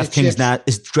Is DraftKings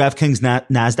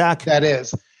Nasdaq? That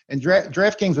is. And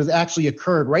DraftKings was actually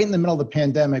occurred right in the middle of the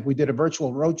pandemic. We did a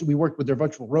virtual road. We worked with their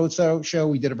virtual roadshow show.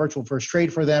 We did a virtual first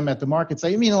trade for them at the market. So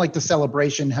like the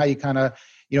celebration, how you kind of,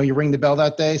 you ring the bell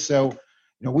that day. So,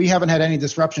 we haven't had any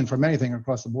disruption from anything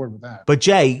across the board with that. But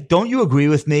Jay, don't you agree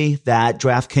with me that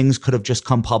DraftKings could have just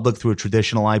come public through a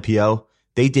traditional IPO?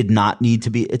 They did not need to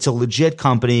be. It's a legit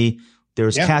company.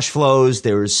 There's cash flows.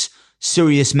 There's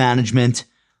serious management.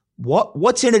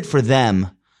 What's in it for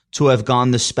them to have gone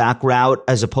the SPAC route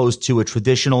as opposed to a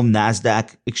traditional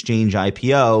Nasdaq exchange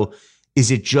IPO?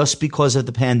 Is it just because of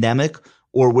the pandemic,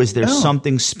 or was there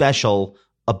something special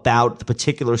about the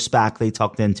particular SPAC they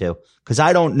tucked into? Because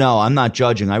I don't know. I'm not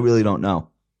judging. I really don't know.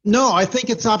 No, I think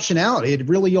it's optionality. It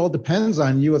really all depends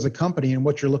on you as a company and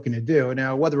what you're looking to do.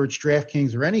 Now, whether it's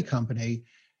DraftKings or any company,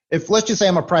 if let's just say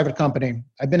I'm a private company,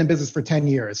 I've been in business for 10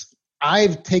 years.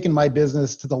 I've taken my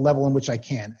business to the level in which I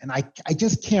can, and I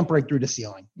just can't break through the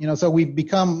ceiling. So we're a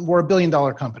 $1 billion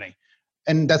company,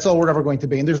 and that's all we're ever going to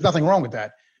be. And there's nothing wrong with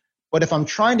that. But if I'm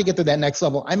trying to get to that next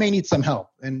level, I may need some help.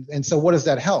 And so what does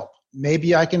that help?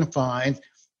 Maybe I can find,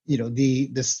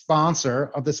 the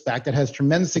sponsor of the SPAC that has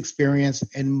tremendous experience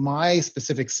in my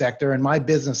specific sector and my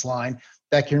business line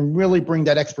that can really bring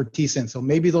that expertise in. So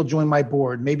maybe they'll join my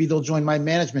board. Maybe they'll join my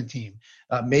management team.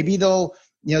 Maybe they'll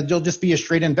just be a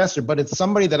straight investor, but it's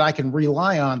somebody that I can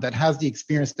rely on that has the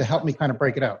experience to help me kind of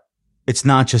break it out. It's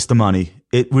not just the money.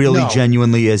 It really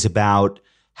genuinely is about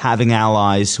having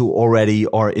allies who already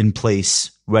are in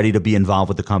place, ready to be involved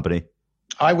with the company.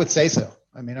 I would say so.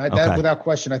 That without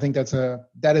question, I think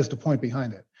that is the point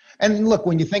behind it. And look,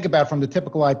 when you think about from the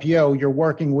typical IPO,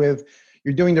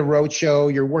 you're doing the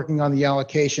roadshow, you're working on the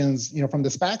allocations, from the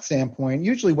SPAC standpoint.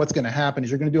 Usually what's going to happen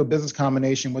is you're going to do a business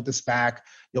combination with the SPAC.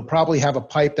 You'll probably have a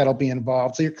PIPE that'll be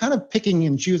involved. So you're kind of picking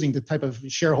and choosing the type of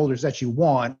shareholders that you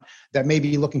want that may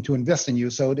be looking to invest in you.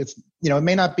 So it's, it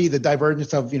may not be the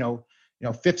divergence of,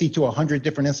 50 to 100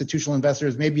 different institutional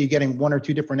investors. Maybe you're getting one or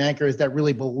two different anchors that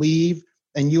really believe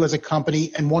in you as a company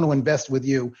and want to invest with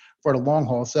you for the long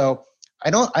haul. So I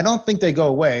don't think they go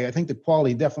away. I think the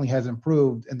quality definitely has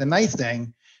improved. And the nice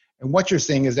thing, and what you're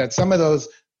seeing is that some of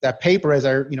that paper, as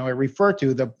I refer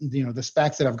to the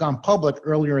SPACs that have gone public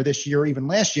earlier this year, even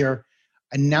last year,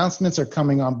 announcements are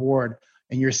coming on board,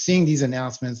 and you're seeing these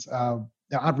announcements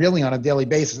really on a daily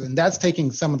basis. And that's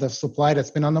taking some of the supply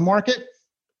that's been on the market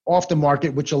off the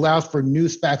market, which allows for new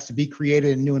SPACs to be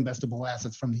created and new investable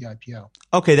assets from the IPO.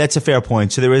 Okay, that's a fair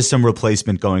point. So there is some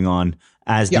replacement going on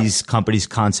as these companies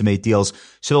consummate deals.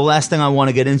 So the last thing I want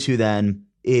to get into then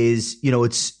is,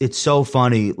 it's so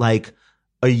funny. Like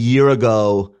a year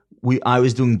ago, I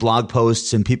was doing blog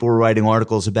posts and people were writing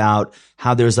articles about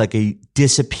how there's like a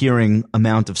disappearing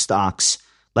amount of stocks.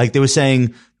 Like they were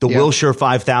saying the Wilshire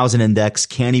 5000 index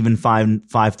can't even find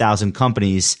 5,000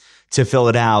 companies to fill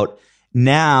it out.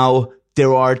 Now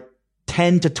there are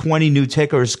 10 to 20 new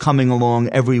tickers coming along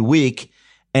every week,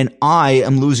 and I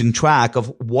am losing track of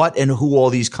what and who all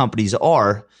these companies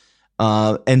are.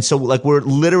 And so like we're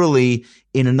literally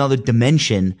in another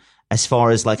dimension as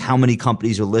far as like how many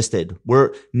companies are listed.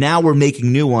 We're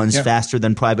making new ones faster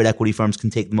than private equity firms can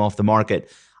take them off the market.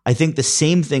 I think the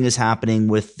same thing is happening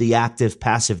with the active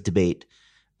passive debate.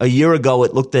 A year ago,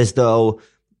 it looked as though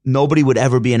nobody would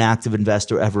ever be an active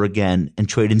investor ever again and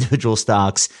trade individual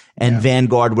stocks. And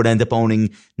Vanguard would end up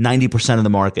owning 90% of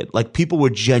the market. Like people were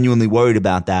genuinely worried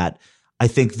about that. I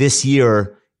think this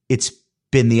year it's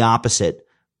been the opposite.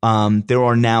 There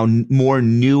are now more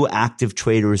new active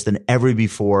traders than ever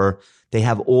before. They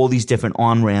have all these different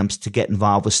on-ramps to get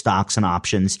involved with stocks and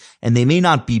options. And they may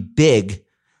not be big,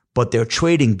 but they're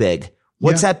trading big.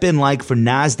 What's that been like for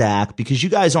Nasdaq? Because you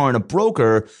guys aren't a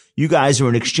broker, you guys are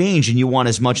an exchange, and you want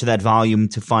as much of that volume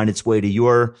to find its way to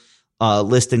your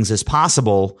listings as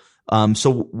possible.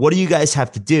 So what do you guys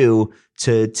have to do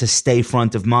to stay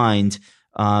front of mind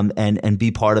and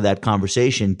be part of that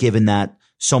conversation, given that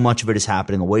so much of it is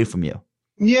happening away from you?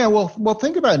 Yeah, well,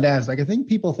 think about Nasdaq. I think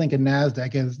people think of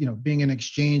Nasdaq as being an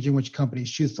exchange in which companies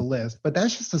choose to list, but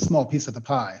that's just a small piece of the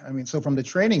pie. I mean, so from the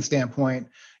trading standpoint,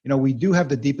 we do have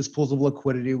the deepest pools of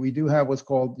liquidity. We do have what's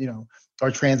called, our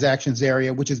transactions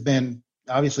area, which has been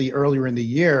obviously earlier in the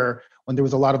year when there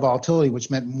was a lot of volatility,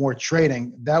 which meant more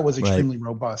trading. That was extremely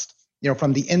robust.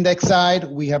 From the index side,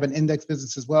 we have an index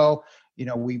business as well.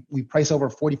 We price over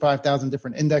 45,000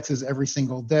 different indexes every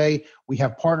single day. We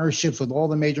have partnerships with all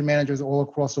the major managers all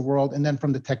across the world. And then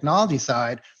from the technology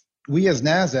side, we as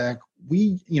Nasdaq,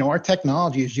 our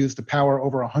technology is used to power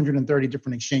over 130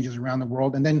 different exchanges around the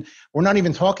world. And then we're not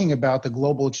even talking about the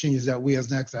global exchanges that we as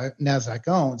Nasdaq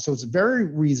own. So it's a very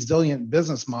resilient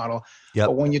business model. Yep.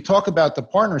 But when you talk about the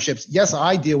partnerships, yes,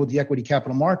 I deal with the equity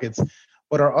capital markets,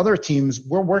 but our other teams,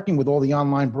 we're working with all the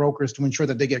online brokers to ensure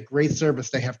that they get great service.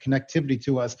 They have connectivity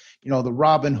to us, the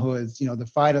Robinhoods, the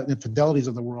Fidelities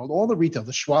of the world, all the retail,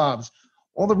 the Schwabs,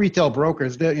 all the retail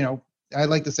brokers, I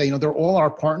like to say, they're all our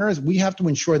partners. We have to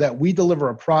ensure that we deliver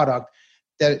a product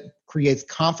that creates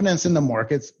confidence in the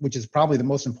markets, which is probably the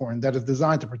most important, that is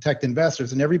designed to protect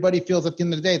investors. And everybody feels at the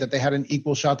end of the day that they had an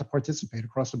equal shot to participate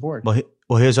across the board.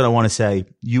 Well, here's what I want to say.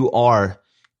 You are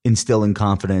instilling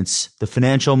confidence. The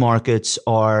financial markets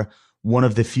are one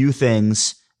of the few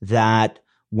things that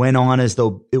went on as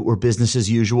though it were business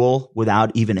as usual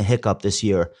without even a hiccup this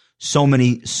year. So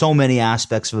many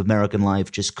aspects of American life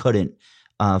just couldn't.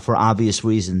 For obvious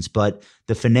reasons, but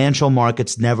the financial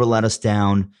markets never let us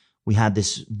down. We had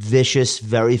this vicious,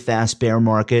 very fast bear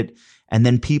market, and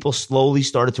then people slowly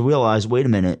started to realize, wait a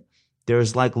minute,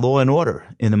 there's like law and order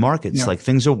in the markets. Yeah. Like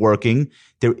things are working.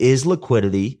 There is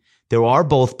liquidity. There are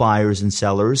both buyers and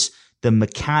sellers. The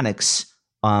mechanics,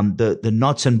 the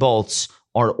nuts and bolts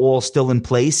are all still in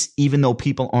place, even though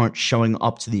people aren't showing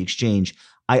up to the exchange.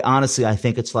 I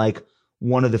think it's like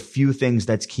one of the few things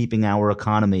that's keeping our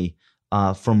economy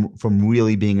from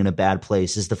really being in a bad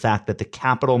place is the fact that the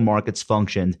capital markets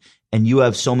functioned, and you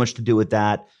have so much to do with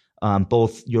that,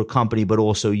 both your company but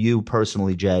also you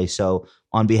personally, Jay. So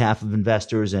on behalf of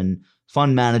investors and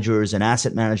fund managers and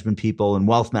asset management people and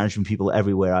wealth management people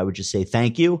everywhere, I would just say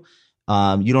thank you.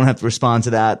 You don't have to respond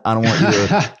to that. I don't want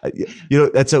you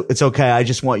to, it's okay. I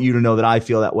just want you to know that I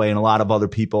feel that way, and a lot of other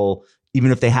people,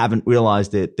 even if they haven't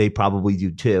realized it, they probably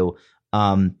do too.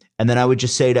 And then I would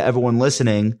just say to everyone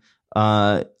listening,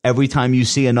 every time you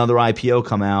see another IPO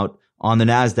come out on the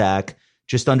Nasdaq,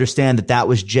 just understand that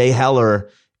was Jay Heller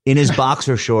in his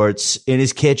boxer shorts in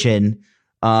his kitchen,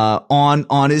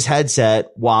 on his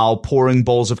headset while pouring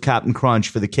bowls of Captain Crunch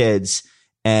for the kids.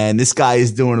 And this guy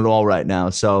is doing it all right now.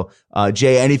 So,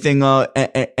 Jay, anything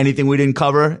we didn't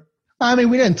cover? I mean,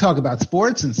 we didn't talk about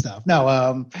sports and stuff.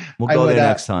 No, we'll go there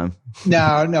next time. No.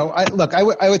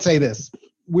 I would say this.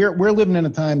 We're living in a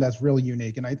time that's really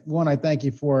unique. And I thank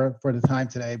you for the time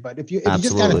today. But if you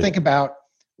just kind of think about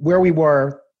where we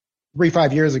were 3 to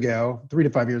 5 years ago,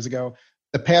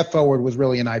 the path forward was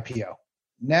really an IPO.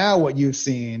 Now what you've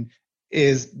seen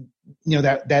is,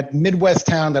 that Midwest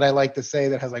town that I like to say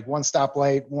that has like one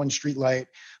stoplight, one street light,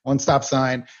 one stop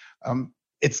sign.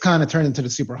 It's kind of turned into the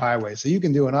superhighway. So you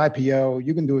can do an IPO,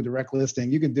 you can do a direct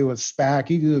listing, you can do a SPAC,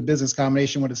 you can do a business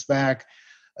combination with a SPAC,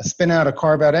 a spin out, a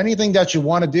carve out, anything that you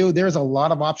want to do. There's a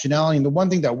lot of optionality. And the one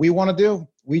thing that we want to do,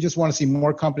 we just want to see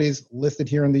more companies listed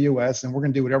here in the U.S. and we're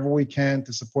going to do whatever we can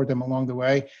to support them along the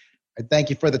way. I thank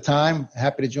you for the time.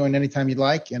 Happy to join anytime you'd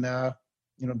like. And,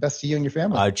 best to you and your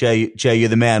family. Jay, you're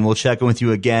the man. We'll check in with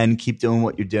you again. Keep doing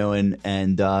what you're doing,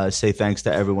 and say thanks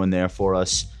to everyone there for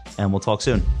us. And we'll talk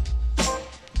soon.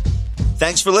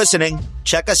 Thanks for listening.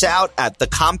 Check us out at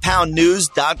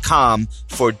thecompoundnews.com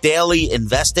for daily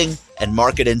investing and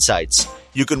market insights.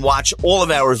 You can watch all of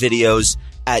our videos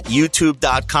at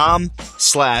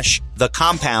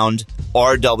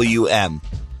youtube.com/thecompoundrwm.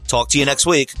 Talk to you next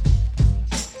week.